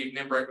 or where the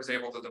ignimbrite was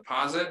able to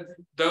deposit,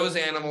 those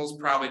animals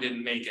probably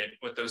didn't make it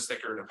with those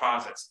thicker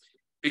deposits.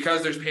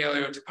 Because there's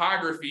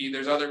paleotopography,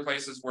 there's other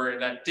places where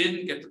that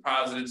didn't get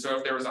deposited. So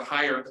if there was a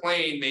higher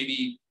plane,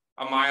 maybe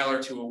a mile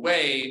or two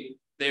away,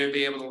 they would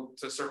be able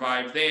to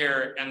survive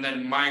there and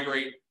then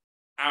migrate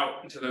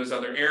out into those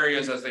other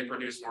areas as they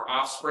produce more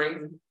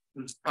offspring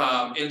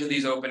into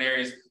these open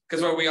areas.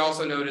 Because what we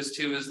also notice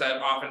too is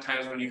that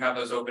oftentimes when you have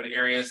those open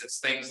areas, it's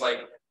things like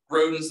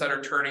rodents that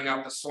are turning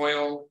up the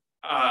soil,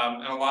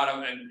 and a lot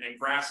of and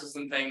grasses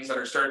and things that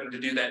are starting to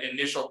do that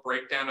initial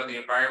breakdown of the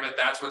environment.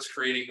 That's what's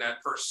creating that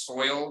first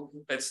soil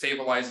that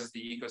stabilizes the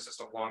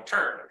ecosystem long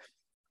term.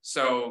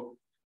 So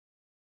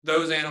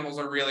those animals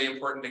are really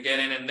important to get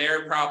in, and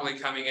they're probably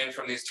coming in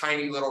from these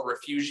tiny little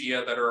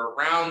refugia that are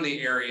around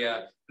the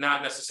area,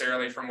 not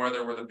necessarily from where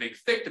there were the big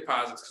thick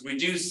deposits, because we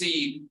do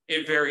see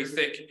it very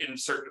thick in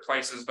certain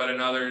places, but in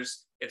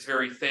others it's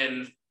very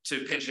thin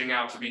to pinching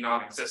out to be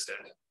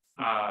non-existent.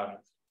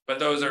 But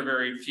those are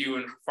very few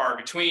and far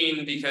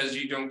between, because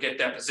you don't get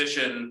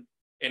deposition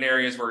in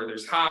areas where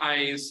there's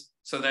highs.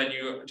 So then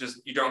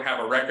you don't have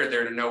a record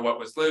there to know what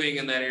was living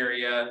in that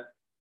area.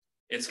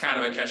 It's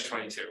kind of a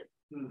catch-22.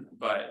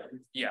 But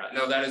yeah,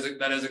 no, that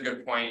is a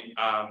good point.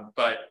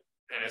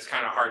 And it's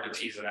kind of hard to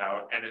tease it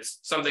out. And it's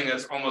something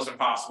that's almost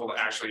impossible to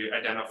actually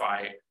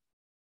identify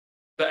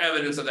the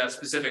evidence of that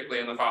specifically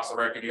in the fossil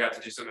record. You have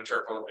to do some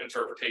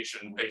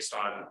interpretation based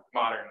on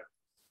modern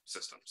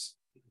systems.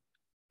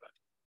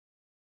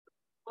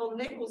 Well,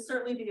 Nick will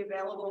certainly be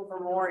available for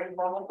more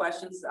informal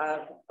questions,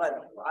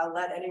 but I'll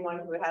let anyone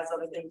who has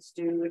other things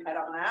to head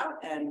on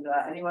out, and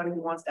anyone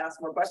who wants to ask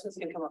more questions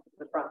can come up to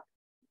the front.